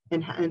within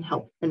and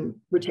help and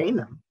retain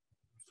them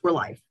for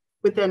life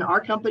within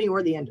our company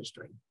or the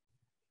industry.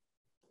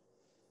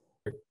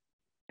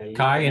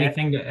 Kai,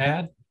 anything to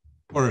add?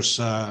 Of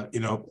course,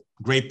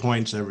 great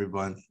points,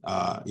 everyone.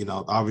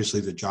 Obviously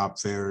the job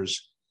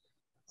fairs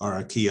are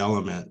a key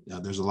element.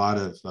 There's a lot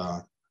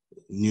of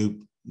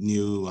new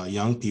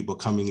young people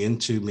coming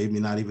into maybe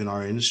not even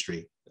our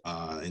industry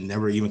and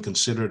never even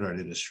considered our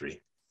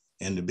industry.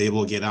 And to be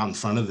able to get out in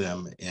front of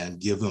them and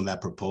give them that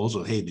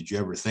proposal, hey, did you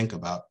ever think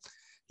about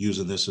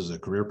using this as a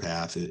career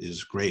path,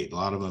 is great. A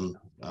lot of them,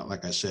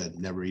 like I said,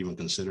 never even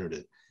considered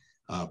it.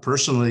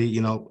 Personally,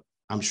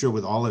 I'm sure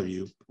with all of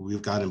you,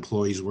 we've got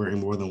employees wearing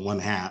more than one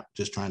hat,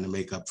 just trying to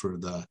make up for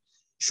the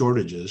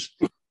shortages.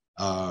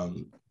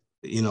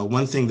 You know,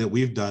 one thing that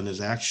we've done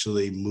is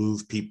actually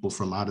move people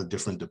from out of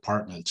different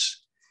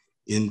departments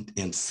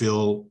and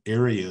fill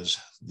areas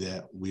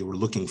that we were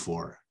looking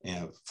for,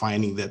 and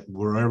finding that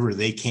wherever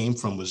they came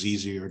from was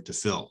easier to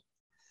fill.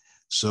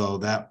 So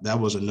that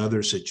was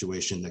another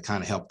situation that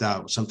kind of helped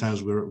out.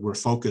 Sometimes we're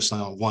focused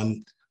on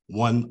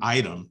one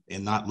item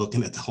and not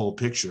looking at the whole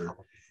picture.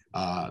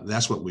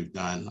 That's what we've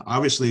done.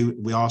 Obviously,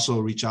 we also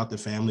reach out to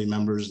family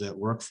members that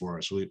work for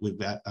us. We've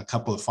got a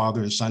couple of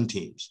father and son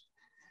teams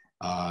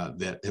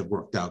that have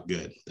worked out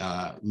good.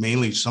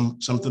 Mainly some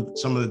of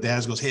the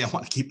dads goes, hey, I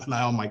want to keep an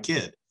eye on my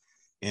kid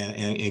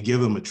and give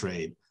them a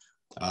trade.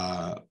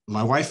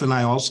 My wife and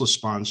I also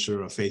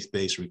sponsor a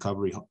faith-based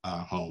recovery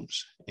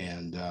homes,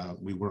 and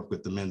we work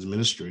with the men's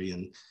ministry.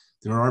 And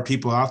there are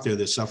people out there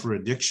that suffer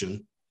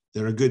addiction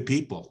that are good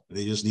people.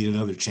 They just need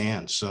another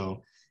chance.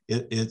 So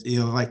it you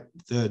know, like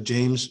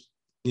James,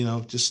 you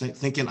know, just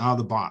thinking out of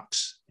the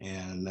box,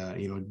 and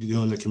you know,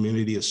 doing the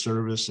community a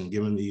service and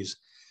giving these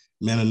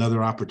men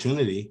another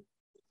opportunity,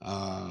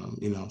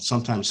 you know,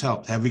 sometimes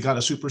help. Have we got a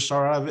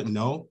superstar out of it?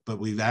 No, but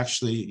we've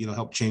actually, you know,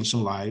 helped change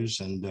some lives,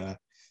 and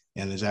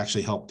has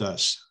actually helped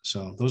us.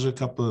 So those are a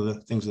couple of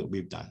the things that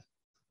we've done.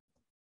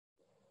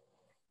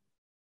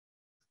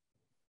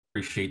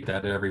 Appreciate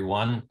that,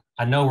 everyone.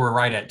 I know we're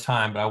right at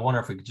time, but I wonder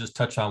if we could just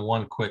touch on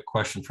one quick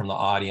question from the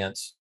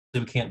audience.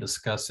 We can't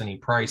discuss any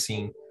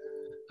pricing,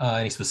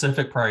 any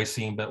specific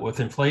pricing, but with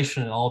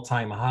inflation at an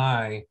all-time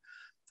high,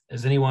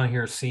 is anyone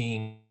here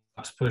seeing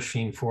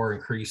pushing for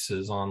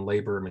increases on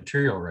labor and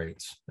material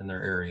rates in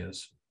their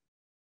areas?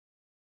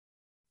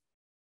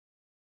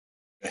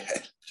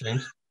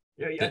 James?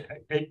 Yeah.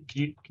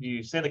 Can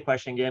you say the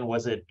question again?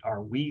 Was it,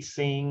 are we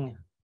seeing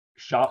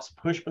shops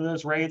push for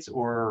those rates,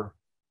 or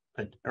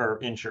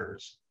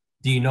insurers?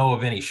 Do you know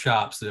of any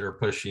shops that are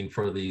pushing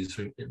for these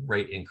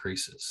rate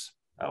increases?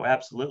 Oh,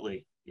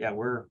 absolutely. Yeah,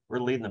 we're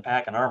leading the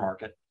pack in our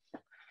market.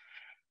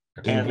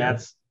 Okay. And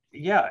that's,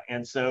 yeah.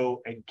 And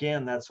so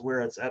again, that's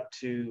where it's up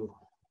to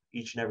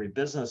each and every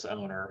business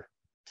owner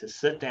to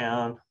sit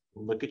down,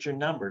 look at your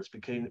numbers,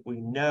 because we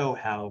know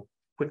how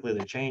quickly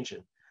they're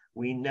changing.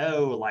 We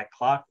know, like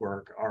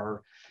clockwork,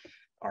 our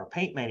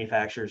paint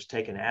manufacturers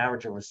take an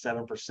average of a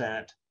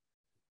 7%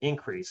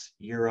 increase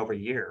year over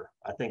year.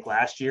 I think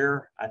last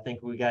year,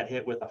 we got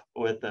hit with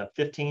a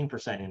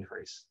 15%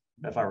 increase,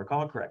 if I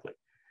recall correctly.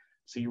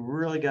 So you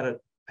really got to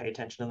pay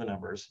attention to the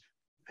numbers,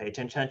 pay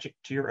attention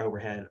to your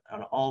overhead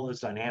on all those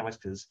dynamics,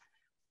 because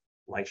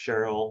like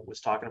Cheryl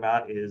was talking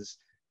about, is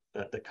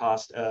the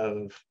cost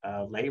of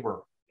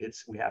labor.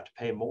 We have to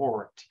pay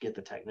more to get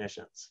the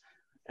technicians.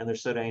 And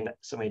there's so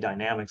many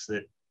dynamics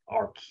that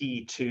are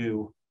key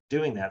to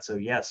doing that. So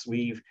yes,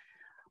 we've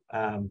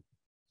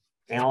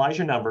analyzed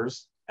your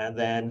numbers, and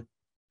then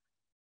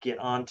get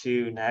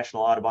onto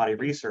National Auto Body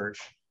Research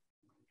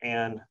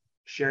and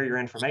share your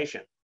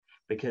information,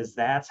 because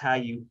that's how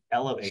you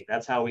elevate.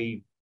 That's how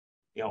we,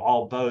 you know,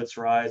 all boats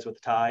rise with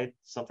the tide,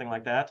 something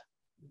like that.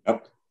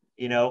 Yep.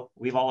 You know,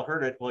 we've all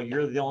heard it. Well,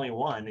 you're the only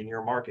one in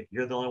your market.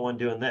 You're the only one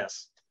doing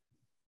this.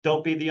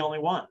 Don't be the only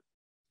one.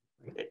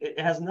 It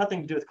has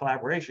nothing to do with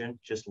collaboration.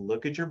 Just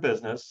look at your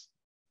business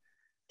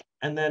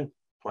and then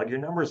plug your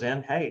numbers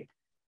in. Hey,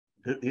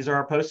 these are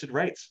our posted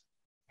rates.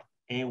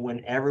 And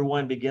when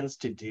everyone begins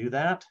to do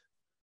that,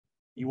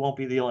 you won't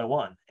be the only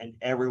one, and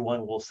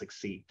everyone will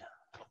succeed.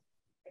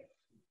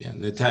 Yeah,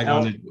 and the tag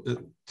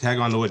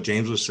on to what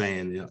James was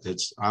saying, you know,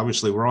 it's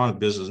obviously we're on a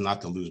business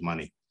not to lose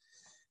money.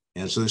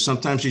 And so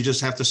sometimes you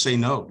just have to say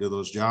no to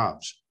those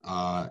jobs.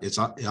 It's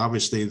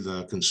obviously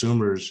the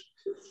consumers'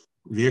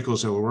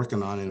 vehicles that we're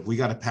working on, and if we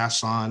got to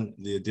pass on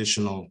the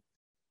additional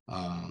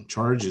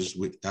charges,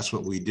 that's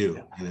what we do,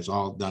 and it's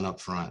all done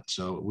up front.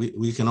 So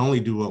we can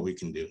only do what we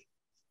can do.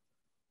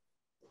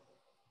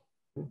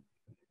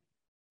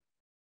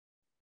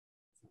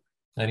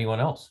 Anyone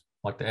else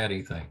like to add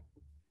anything?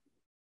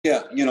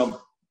 Yeah, you know,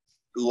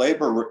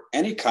 labor,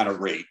 any kind of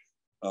rate,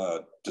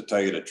 to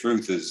tell you the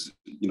truth, is,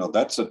 you know,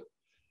 that's a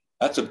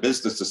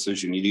business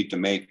decision you need to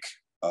make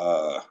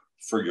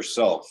for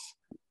yourself,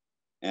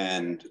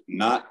 and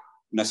not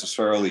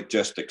necessarily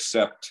just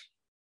accept,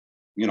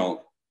 you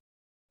know,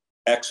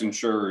 X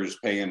insurers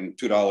paying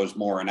 $2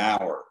 more an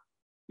hour.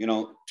 You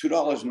know,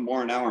 $2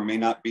 more an hour may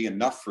not be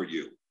enough for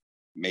you,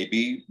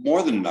 maybe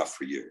more than enough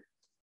for you.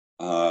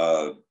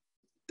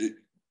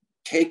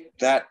 Take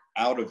that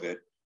out of it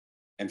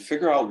and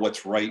figure out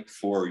what's right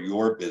for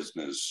your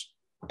business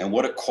and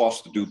what it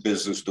costs to do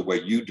business the way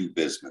you do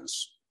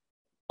business,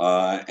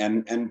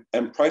 and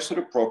price it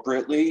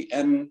appropriately,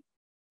 and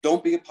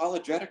don't be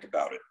apologetic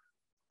about it.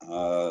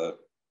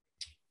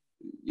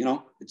 You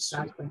know, it's,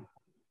 Exactly.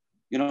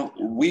 you know,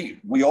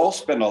 we all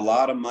spend a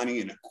lot of money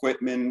in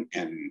equipment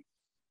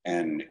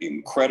and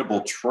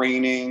incredible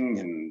training,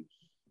 and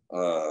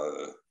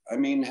I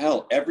mean,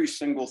 hell, every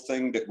single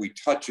thing that we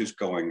touch is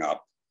going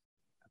up.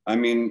 I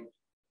mean,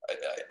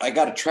 I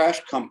got a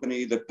trash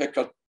company that picked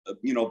up,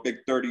 you know, big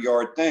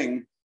 30-yard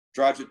thing.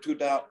 drives it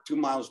 2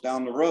 miles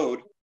down the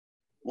road.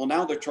 Well,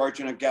 now they're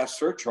charging a gas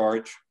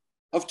surcharge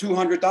of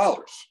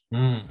 $200.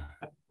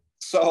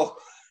 So,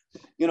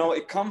 you know,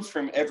 it comes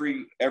from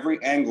every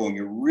angle, and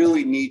you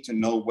really need to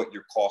know what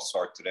your costs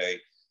are today.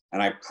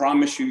 And I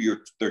promise you,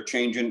 they're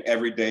changing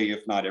every day,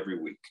 if not every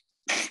week.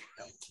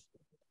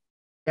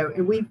 Yeah,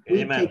 and we've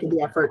taken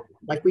the effort,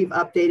 like we've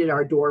updated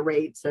our door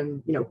rates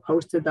and, you know,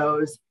 posted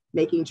those,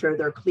 making sure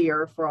they're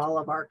clear for all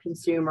of our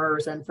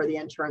consumers and for the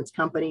insurance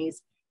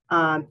companies,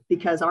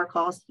 because our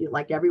cost,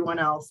 like everyone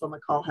else on the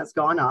call, has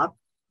gone up,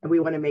 and we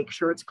want to make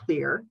sure it's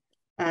clear.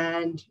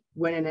 And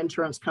when an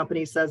insurance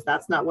company says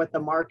that's not what the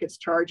market's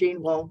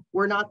charging, well,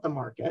 we're not the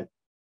market.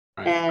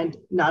 Right. And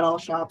not all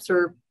shops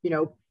are, you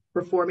know,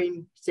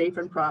 performing safe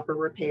and proper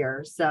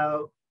repairs.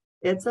 So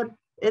it's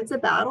a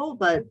battle,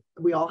 but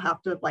we all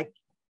have to, like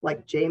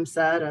James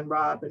said, and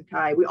Rob and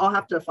Kai, we all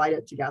have to fight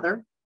it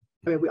together.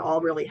 I mean, we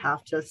all really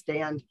have to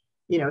stand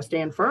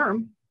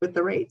firm with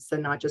the rates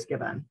and not just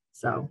give in.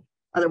 So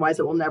otherwise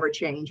it will never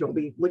change. We'll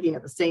be looking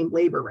at the same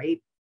labor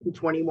rate in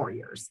 20 more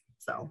years.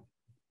 So.